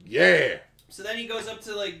 Yeah. So then he goes up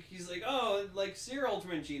to, like, he's like, oh, like, so you're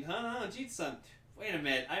Ultraman Jeet, huh? Jeet's son. Wait a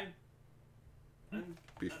minute, I'm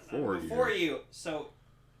before you. So,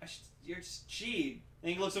 you're just Jeet.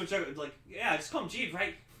 And he looks over Chuck, like, yeah, just call him Jeet,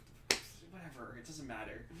 right? Whatever, it doesn't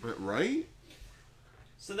matter. Right?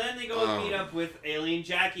 So then they go and meet up with Alien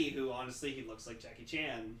Jackie, who, honestly, he looks like Jackie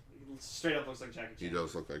Chan. He straight up looks like Jackie Chan. He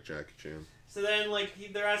does look like Jackie Chan. So then, like,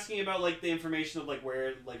 they're asking about, like, the information of, like,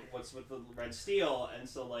 where, like, what's with the red steel, and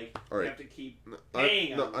so, like, you have to keep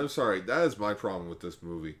paying them. I'm sorry, that is my problem with this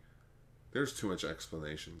movie. There's too much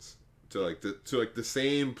explanations to the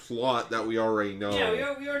same plot that we already know.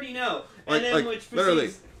 Yeah, we already know. Like, And then, which proceeds...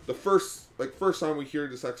 literally, the first time we hear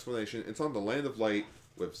this explanation, it's on the Land of Light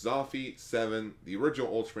with Zafy, Seven, the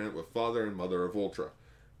original Ultraman with Father and Mother of Ultra.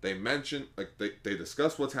 They mention, like, they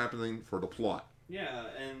discuss what's happening for the plot. Yeah,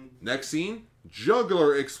 and... Next scene,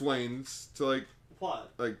 Juggler explains to, like...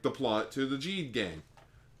 The plot to the Jeed gang.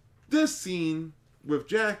 This scene, with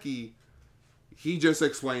Jackie, he just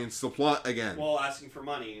explains the plot again. Well, asking for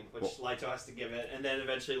money, which Laito has to give it, and then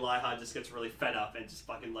eventually Laiha just gets really fed up and just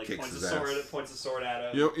fucking, like, points a sword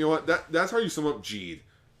at him. You know what? That's how you sum up Jeed.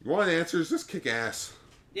 You want answers? Just kick ass.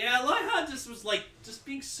 Yeah, Laiha just was, like, just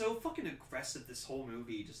being so fucking aggressive this whole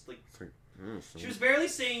movie. Just, like... She was barely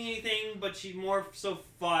saying anything, but she more so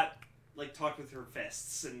talked with her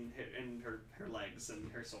fists and her legs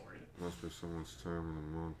and her sword. Must be someone's time in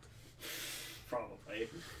the month. Probably.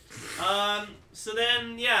 So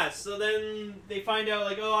then they find out,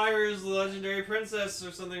 like, oh, Ira is the legendary princess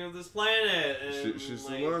or something of this planet. And, she's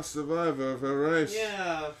like, the last survivor of her race.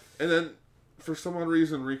 Yeah. And then, for some odd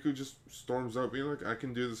reason, Riku just storms out being like, I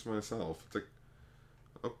can do this myself. It's like,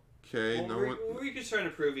 okay, well, Riku's trying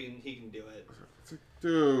to prove he can do it. It's like,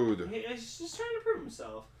 dude. He's just trying to prove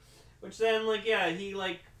himself. Which then, like, yeah, he,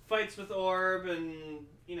 like, fights with Orb, and,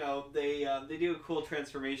 you know, they do a cool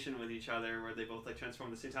transformation with each other where they both, like,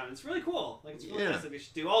 transform at the same time. It's really cool. Like, it's really nice. Like, they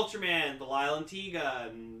should do Ultraman, Belial and Tiga,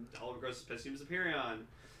 and Oliver Gross's Piscium Superion. And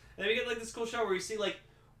then we get, like, this cool show where you see, like,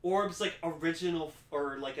 Orb's, like, original,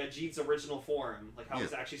 or, like, a Jeet's original form. Like, how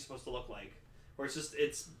it's actually supposed to look like. Where it's just,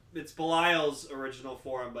 it's Belial's original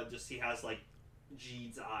form, but just he has, like,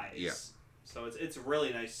 Jeet's eyes. Yeah. So it's a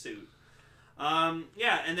really nice suit. And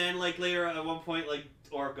then, like, later at one point, like,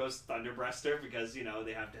 Orb goes Thunderbreaster because, you know,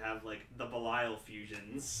 they have to have, like, the Belial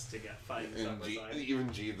fusions to get fighting side by side. Even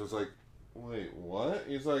Jeed was like, wait, what?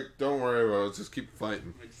 He's like, don't worry about it, just keep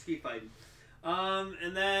fighting. Just keep fighting.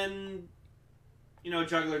 And then, you know,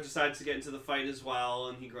 Juggler decides to get into the fight as well,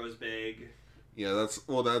 and he grows big. Yeah,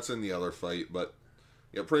 that's in the other fight, but,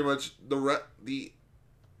 yeah, pretty much,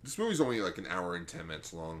 this movie's only, like, an hour and 10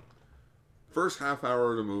 minutes long. First half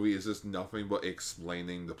hour of the movie is just nothing but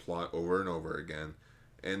explaining the plot over and over again.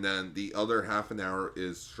 And then the other half an hour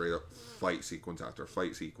is straight up fight sequence after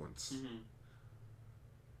fight sequence. Mm-hmm.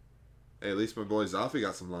 Hey, at least my boy Zafy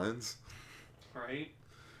got some lines. Right?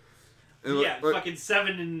 And fucking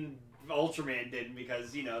Seven and Ultraman didn't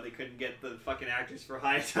because, you know, they couldn't get the fucking actors for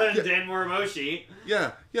Hayata and Dan Morimoshi.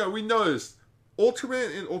 Yeah, we noticed.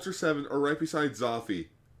 Ultraman and Ultra 7 are right beside Zafy.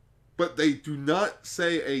 But they do not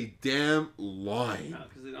say a damn line. No,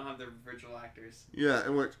 because they don't have their original actors. Yeah,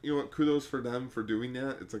 and kudos for them for doing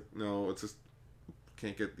that. It's like, no, it's just,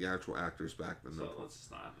 can't get the actual actors back. So let's just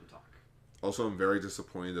not have them talk. Also, I'm very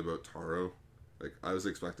disappointed about Taro. Like, I was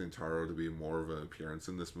expecting Taro to be more of an appearance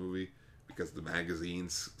in this movie. Because the magazine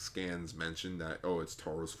scans mentioned that, it's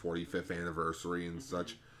Taro's 45th anniversary and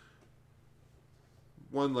such.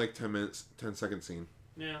 One, 10 second scene.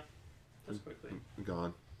 Yeah, just quickly.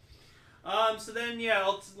 Gone. So then,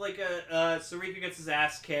 so Riku gets his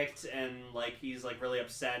ass kicked, and, like, he's, like, really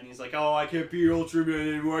upset, and he's like, oh, I can't be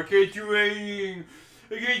Ultraman anymore, I can't do anything,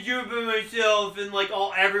 I can't do it by myself, and, like,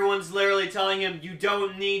 everyone's literally telling him, you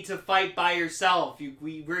don't need to fight by yourself,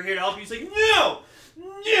 we're here to help you. He's like,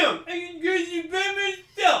 No, I can do it by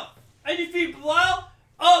myself. I defeat Belial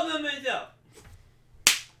all by myself.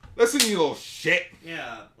 Listen, you little shit.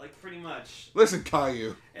 Yeah, like pretty much. Listen,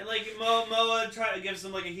 Caillou. And like Moa gives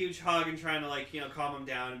him like a huge hug and trying to like calm him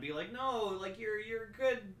down and be like, no, like you're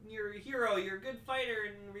good, you're a hero, you're a good fighter,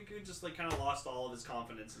 and Riku just like kind of lost all of his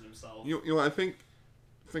confidence in himself. You know, I think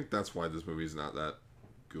that's why this movie's not that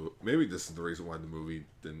good. Maybe this is the reason why the movie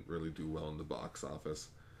didn't really do well in the box office.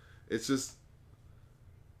 It's just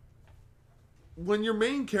when your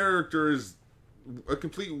main character is a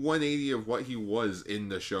complete 180 of what he was in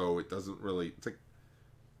the show, it doesn't really. It's like,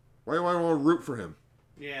 why do I want to root for him?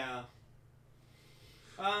 Yeah.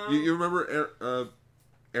 You remember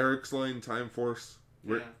Eric's line, Time Force?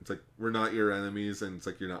 Yeah. It's like, we're not your enemies, and it's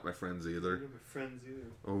like, you're not my friends either. You're not my friends either.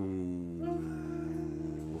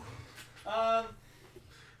 Oh.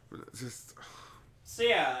 Just. So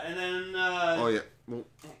yeah, and then. Oh yeah. Well,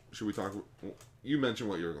 should we talk? Well, you mentioned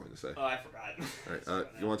what you were going to say. Oh, I forgot. All right.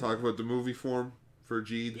 You want to talk about the movie form for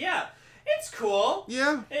Jeed? Yeah, it's cool.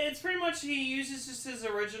 Yeah. It's pretty much he uses just his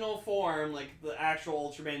original form, like the actual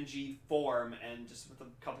Ultraman G form, and just with a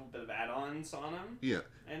couple bit of add-ons on him. Yeah.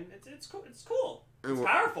 And it's cool. It's cool. And It's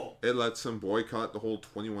powerful. It lets him boycott the whole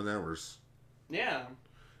 21 hours. Yeah.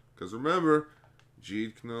 Because remember,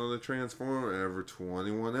 Jeed can only transform every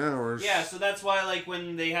 21 hours. Yeah, so that's why, like,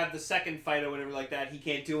 when they have the second fight or whatever like that, he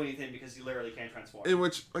can't do anything because he literally can't transform. In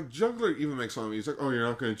which, like, Juggler even makes fun of me. He's like, "Oh, you're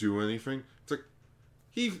not going to do anything." It's like,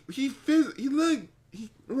 he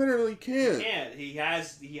literally can't. He can't. He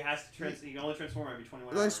has to he can only transform every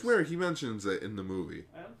 21 hours. And I swear he mentions it in the movie.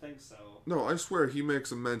 I don't think so. No, I swear he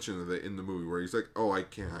makes a mention of it in the movie where he's like, "Oh, I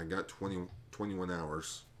can't. I got 21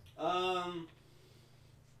 hours."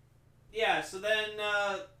 Yeah, so then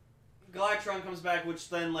Galactron comes back, which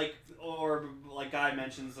then like Guy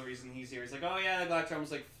mentions the reason he's here. He's like, oh yeah, Galactron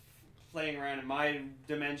was like playing around in my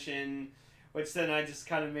dimension, which then I just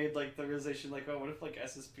kind of made like the realization like, oh, what if like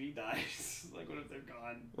SSP dies? Like, what if they're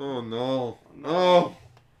gone? Oh no! No. Oh,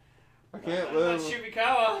 I can't What about live.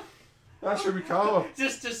 Shubikawa? That should be Kawa.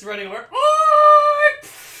 just running over.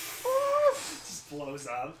 Just blows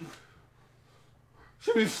up.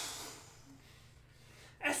 Should be.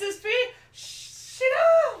 SSP? Shit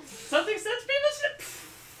up! Something sends me listen.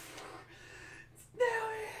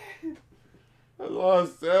 I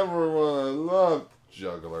lost everyone. I love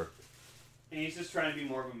Juggler. And he's just trying to be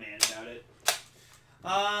more of a man about it.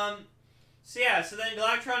 So yeah, so then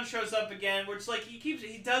Galactron shows up again, which like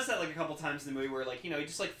he does that like a couple times in the movie where like, he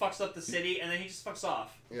just like fucks up the city and then he just fucks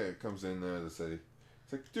off. Yeah, it comes in there, the city.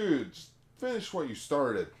 It's like, dude, just finish what you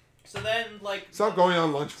started. So then like Stop going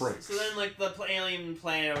on lunch breaks. So then like the alien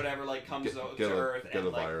planet or whatever like comes to Earth and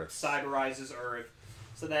like cyberizes Earth.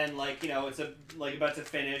 So then like, it's about to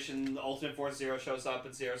finish and the Ultimate Force Zero shows up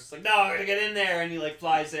and Zero's just like, no, we're gonna get in there, and he like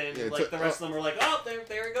flies in. Yeah, like the rest of them are like, oh,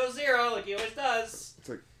 there goes Zero, like he always does. It's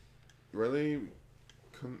like, really?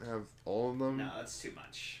 Couldn't have all of them? No, that's too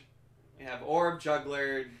much. We have Orb,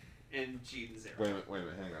 Juggler, and Jeed and Zero. Wait a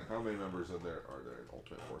minute, hang on. How many members are there in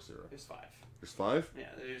Ultimate Force Zero? There's 5. There's 5? Yeah,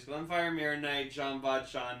 there's Glenfire, Mirror Knight, John Bot,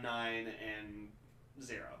 John 9, and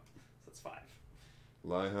Zero. So that's 5.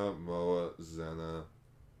 Liha, Moa, Xena,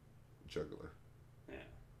 Juggler. Yeah.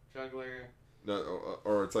 Juggler. No,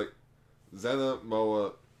 or it's like Xena,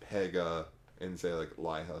 Moa, Pega, and say like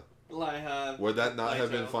Liha. Liha. Would that not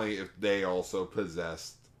have been Lito. funny if they also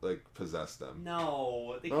possessed them?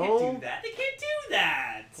 No, they No? can't do that. They can't do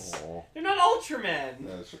that. Oh, They're not Ultramen.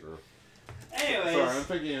 that's true. Anyways.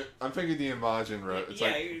 Sorry, I'm thinking the Imagine route. It's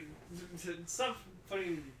yeah, like, stop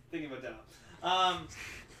thinking about Demo.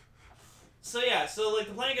 So yeah, so like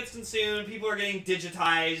the planet gets consumed, people are getting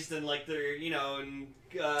digitized, and like they're and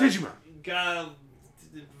Digimon.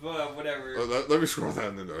 Whatever. Let me scroll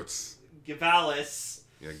down the notes. Gavalis.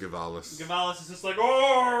 Yeah, Gavalis. Gavalis is just like,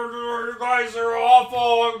 oh, you guys are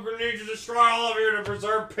awful. I'm gonna need to destroy all of you to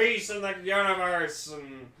preserve peace in the universe.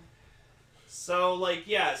 And so like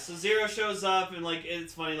so Zero shows up and like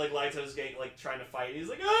it's funny, like Lito's getting like trying to fight. He's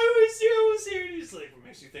like, oh, Zero was here. And he's like, what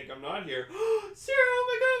makes you think I'm not here? Zero, oh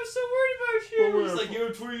my god, I'm so worried about you. Oh, He's like, you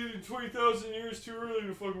have 20,000 years too early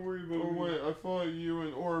to fucking worry about Oh me. wait, I thought you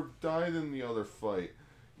and Orb died in the other fight.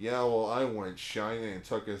 Yeah, well, I went Shining and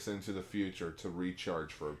took us into the future to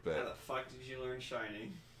recharge for a bit. How the fuck did you learn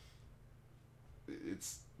Shining?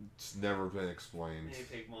 It's never been explained. Hey,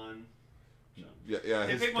 Pigmon. Yeah.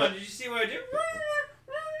 Hey, His Pigmon, pet, did you see what I did?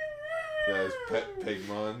 yeah, his pet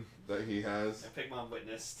Pigmon that he has. Yeah, Pigmon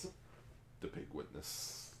witnessed. The Pig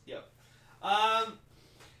Witness. Yep.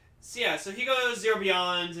 So yeah, so he goes Zero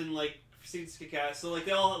Beyond and like proceeds to kick ass. So like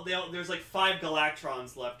they all there's like 5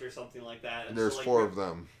 Galactrons left or something like that. And there's so, like, 4 of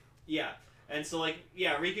them. Yeah, And so, like,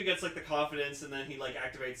 yeah, Riku gets, like, the confidence, and then he, like,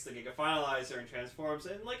 activates the Giga Finalizer and transforms,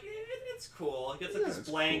 and, like, it's cool. He gets, like, this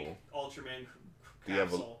blank Ultraman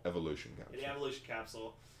capsule. Evolution capsule. The evolution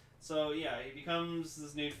capsule. So, yeah, he becomes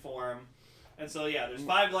this new form. And so, yeah, there's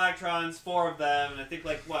 5 Galactrons, 4 of them, and I think,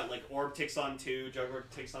 like, Orb takes on 2, Juggler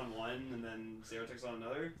takes on 1, and then Zero takes on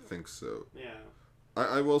another? I think so. Yeah.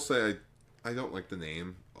 I will say, I don't like the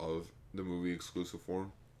name of the movie exclusive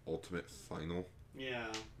form, Ultimate Final. Yeah.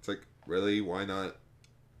 It's like, really? Why not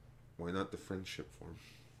the friendship form?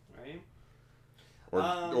 Right?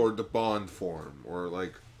 Or the bond form, or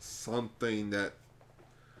like something that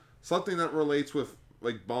relates with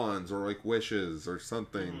like bonds or like wishes or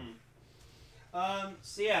something.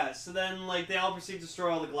 So then like they all proceed to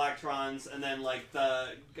destroy all the Galactrons, and then like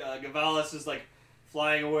the Gavalis is like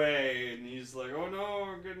flying away, and he's like, oh no,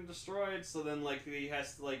 we're getting destroyed. So then like he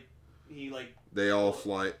has to they all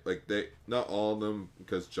fly, like not all of them,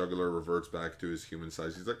 because Juggler reverts back to his human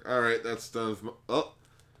size. He's like, all right, that's done.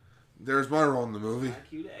 There's my role in the movie.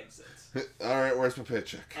 Cue to exit. All right, where's my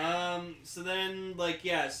paycheck? So then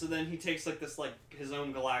he takes like this like his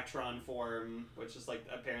own Galactron form, which is like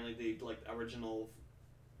apparently the like original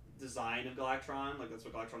design of Galactron. Like that's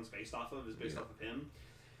what Galactron's based off of. Is based off of him.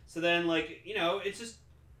 So then like it's just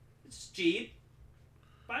Jeed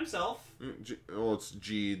by himself. It's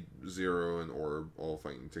Jeed, Zero, and Orb all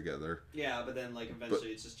fighting together. Yeah, but then like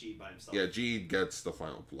eventually it's just Jeed by himself. Yeah, Jeed gets the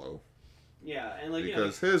final blow. Yeah, and like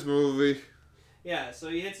because his movie. Yeah, so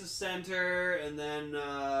he hits the center, and then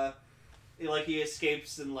he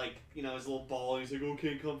escapes, and like his little ball. He's like, "Oh,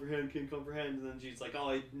 can't comprehend," and then Jeed's like,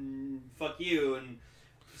 "Oh, fuck you," and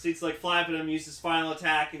proceeds to like flap at him, uses his final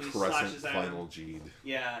attack, and he slashes at him. Final Jeed.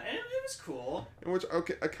 Yeah, and it was cool. In which I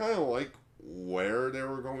kind of like where they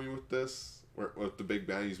were going with this, with the big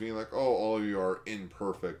baddies being like, "Oh, all of you are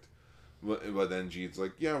imperfect." But then Jeed's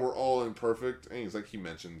like, yeah, we're all imperfect, and he's like, he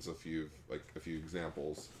mentions a few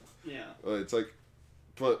examples. Yeah. It's like,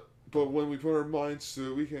 but when we put our minds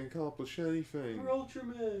to it, we can accomplish anything. We're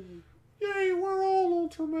Ultramen. Yay, we're all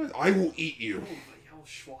Ultramen. I will eat you. I will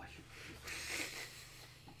schwa you.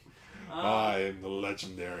 I am the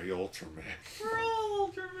legendary Ultraman. We're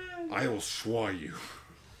all Ultramen. I will schwa you.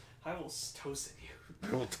 I will tosin you.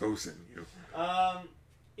 I will tosin you.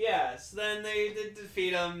 Yeah, so then they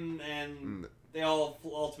defeat him, and they all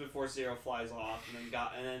Ultimate Force Zero flies off, and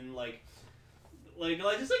then like just like, I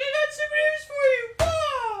got super news for you.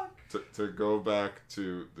 Fuck. To go back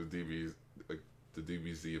to the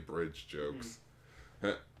DBZ abridged jokes,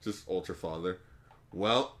 just Ultra Father.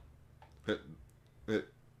 Well,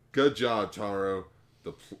 good job, Taro.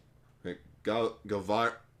 The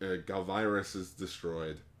Galvirus is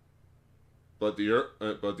destroyed, but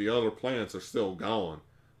the other planets are still gone.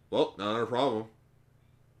 Well, not our problem.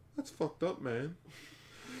 That's fucked up, man.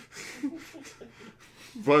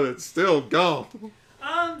 But it's still gone.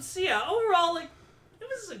 So yeah, overall, like, it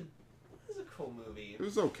was a cool movie. It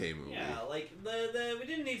was an okay movie. Yeah, like we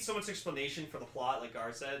didn't need so much explanation for the plot, like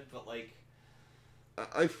Gar said, but like,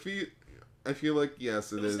 I feel like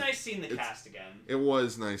yes, it was nice seeing the cast again. It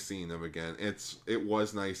was nice seeing them again. It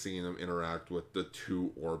was nice seeing them interact with the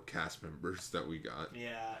 2 Orb cast members that we got.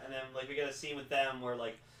 Yeah, and then like we got a scene with them where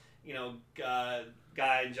like,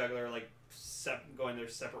 Guy and Juggler are like going their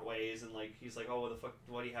separate ways, and like he's like, oh, what the fuck?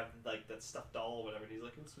 Why do you have like that stuffed doll or whatever? And he's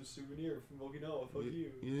like, it's a souvenir from Okinawa. Fuck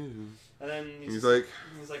you. Yeah. And then he's like,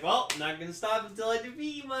 well, I'm not gonna stop until I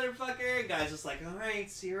defeat you, motherfucker. And Guy's just like, all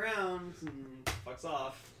right, see you around, and fucks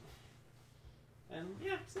off. And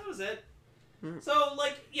yeah, so that was it. So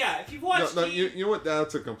like, yeah, if you've watched, you know what?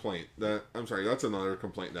 That's a complaint. That's another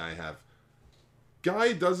complaint that I have.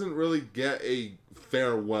 Guy doesn't really get a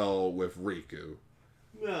farewell with Riku.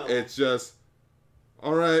 No. It's just,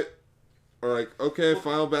 alright, okay,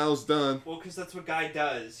 final battle's done. Well, because that's what Guy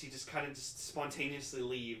does. He just kind of just spontaneously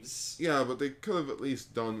leaves. Yeah, but they could have at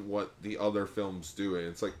least done what the other films do. And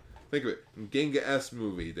it's like, think of it, in Genga S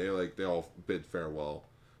movie, they all bid farewell.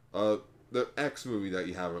 The X movie that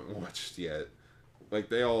you haven't watched yet,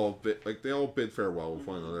 they all bid farewell with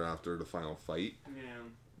one another after the final fight. Yeah.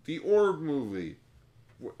 The Orb movie,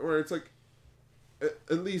 where it's like,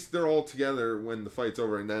 at least they're all together when the fight's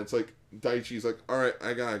over, and then it's like Daichi's like, all right,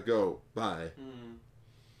 I gotta go, bye.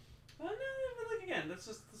 Well, no, but like again, that's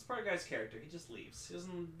part of Guy's character. He just leaves. He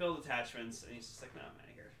doesn't build attachments, and he's just like, no, I'm out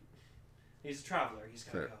of here. He's a traveler. He's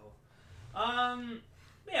gotta go.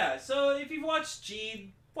 Yeah. So if you've watched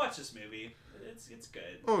Jeed, watch this movie. It's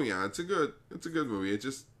good. Oh yeah, it's a good movie. It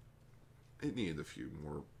needed a few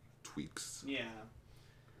more tweaks. Yeah.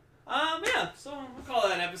 Yeah, so we'll call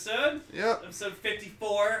that an episode. Yep. Episode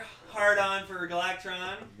 54, Hard On for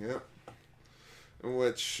Galactron. Yep.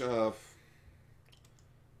 Which,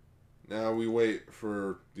 Now we wait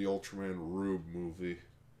for the Ultraman Rube movie.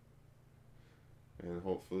 And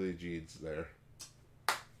hopefully Jeed's there.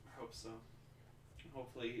 I hope so.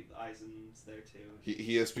 Hopefully Aizen's there too.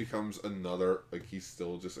 He just becomes another, like, he's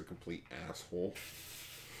still just a complete asshole.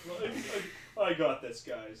 I got this,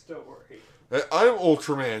 guys. Don't worry. I'm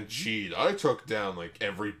Ultraman Jeed. I took down, like,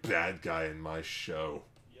 every bad guy in my show.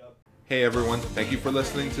 Yep. Hey everyone, thank you for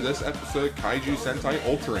listening to this episode of Kaiju Sentai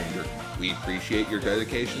Ultra Ranger. We appreciate your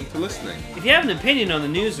dedication to listening. If you have an opinion on the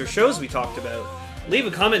news or shows we talked about, leave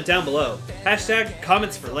a comment down below.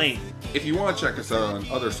 #comments for Lane. If you want to check us out on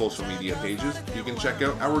other social media pages, you can check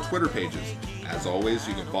out our Twitter pages. As always,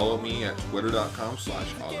 you can follow me at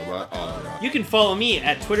twitter.com/Autobot. You can follow me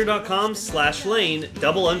at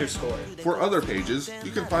twitter.com/Lane__. For other pages,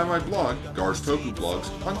 you can find my blog, Gar's Toku Blogs,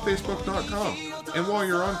 on Facebook.com. And while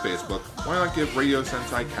you're on Facebook, why not give Radio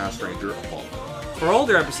Sentai Cast Ranger a follow? For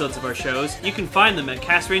older episodes of our shows, you can find them at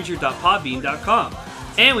castranger.podbean.com.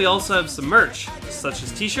 And we also have some merch, such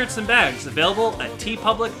as t-shirts and bags, available at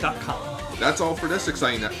tpublic.com. That's all for this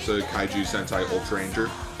exciting episode of Kaiju Sentai Ultra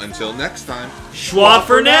Ranger. Until next time, Schwa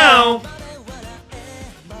for now!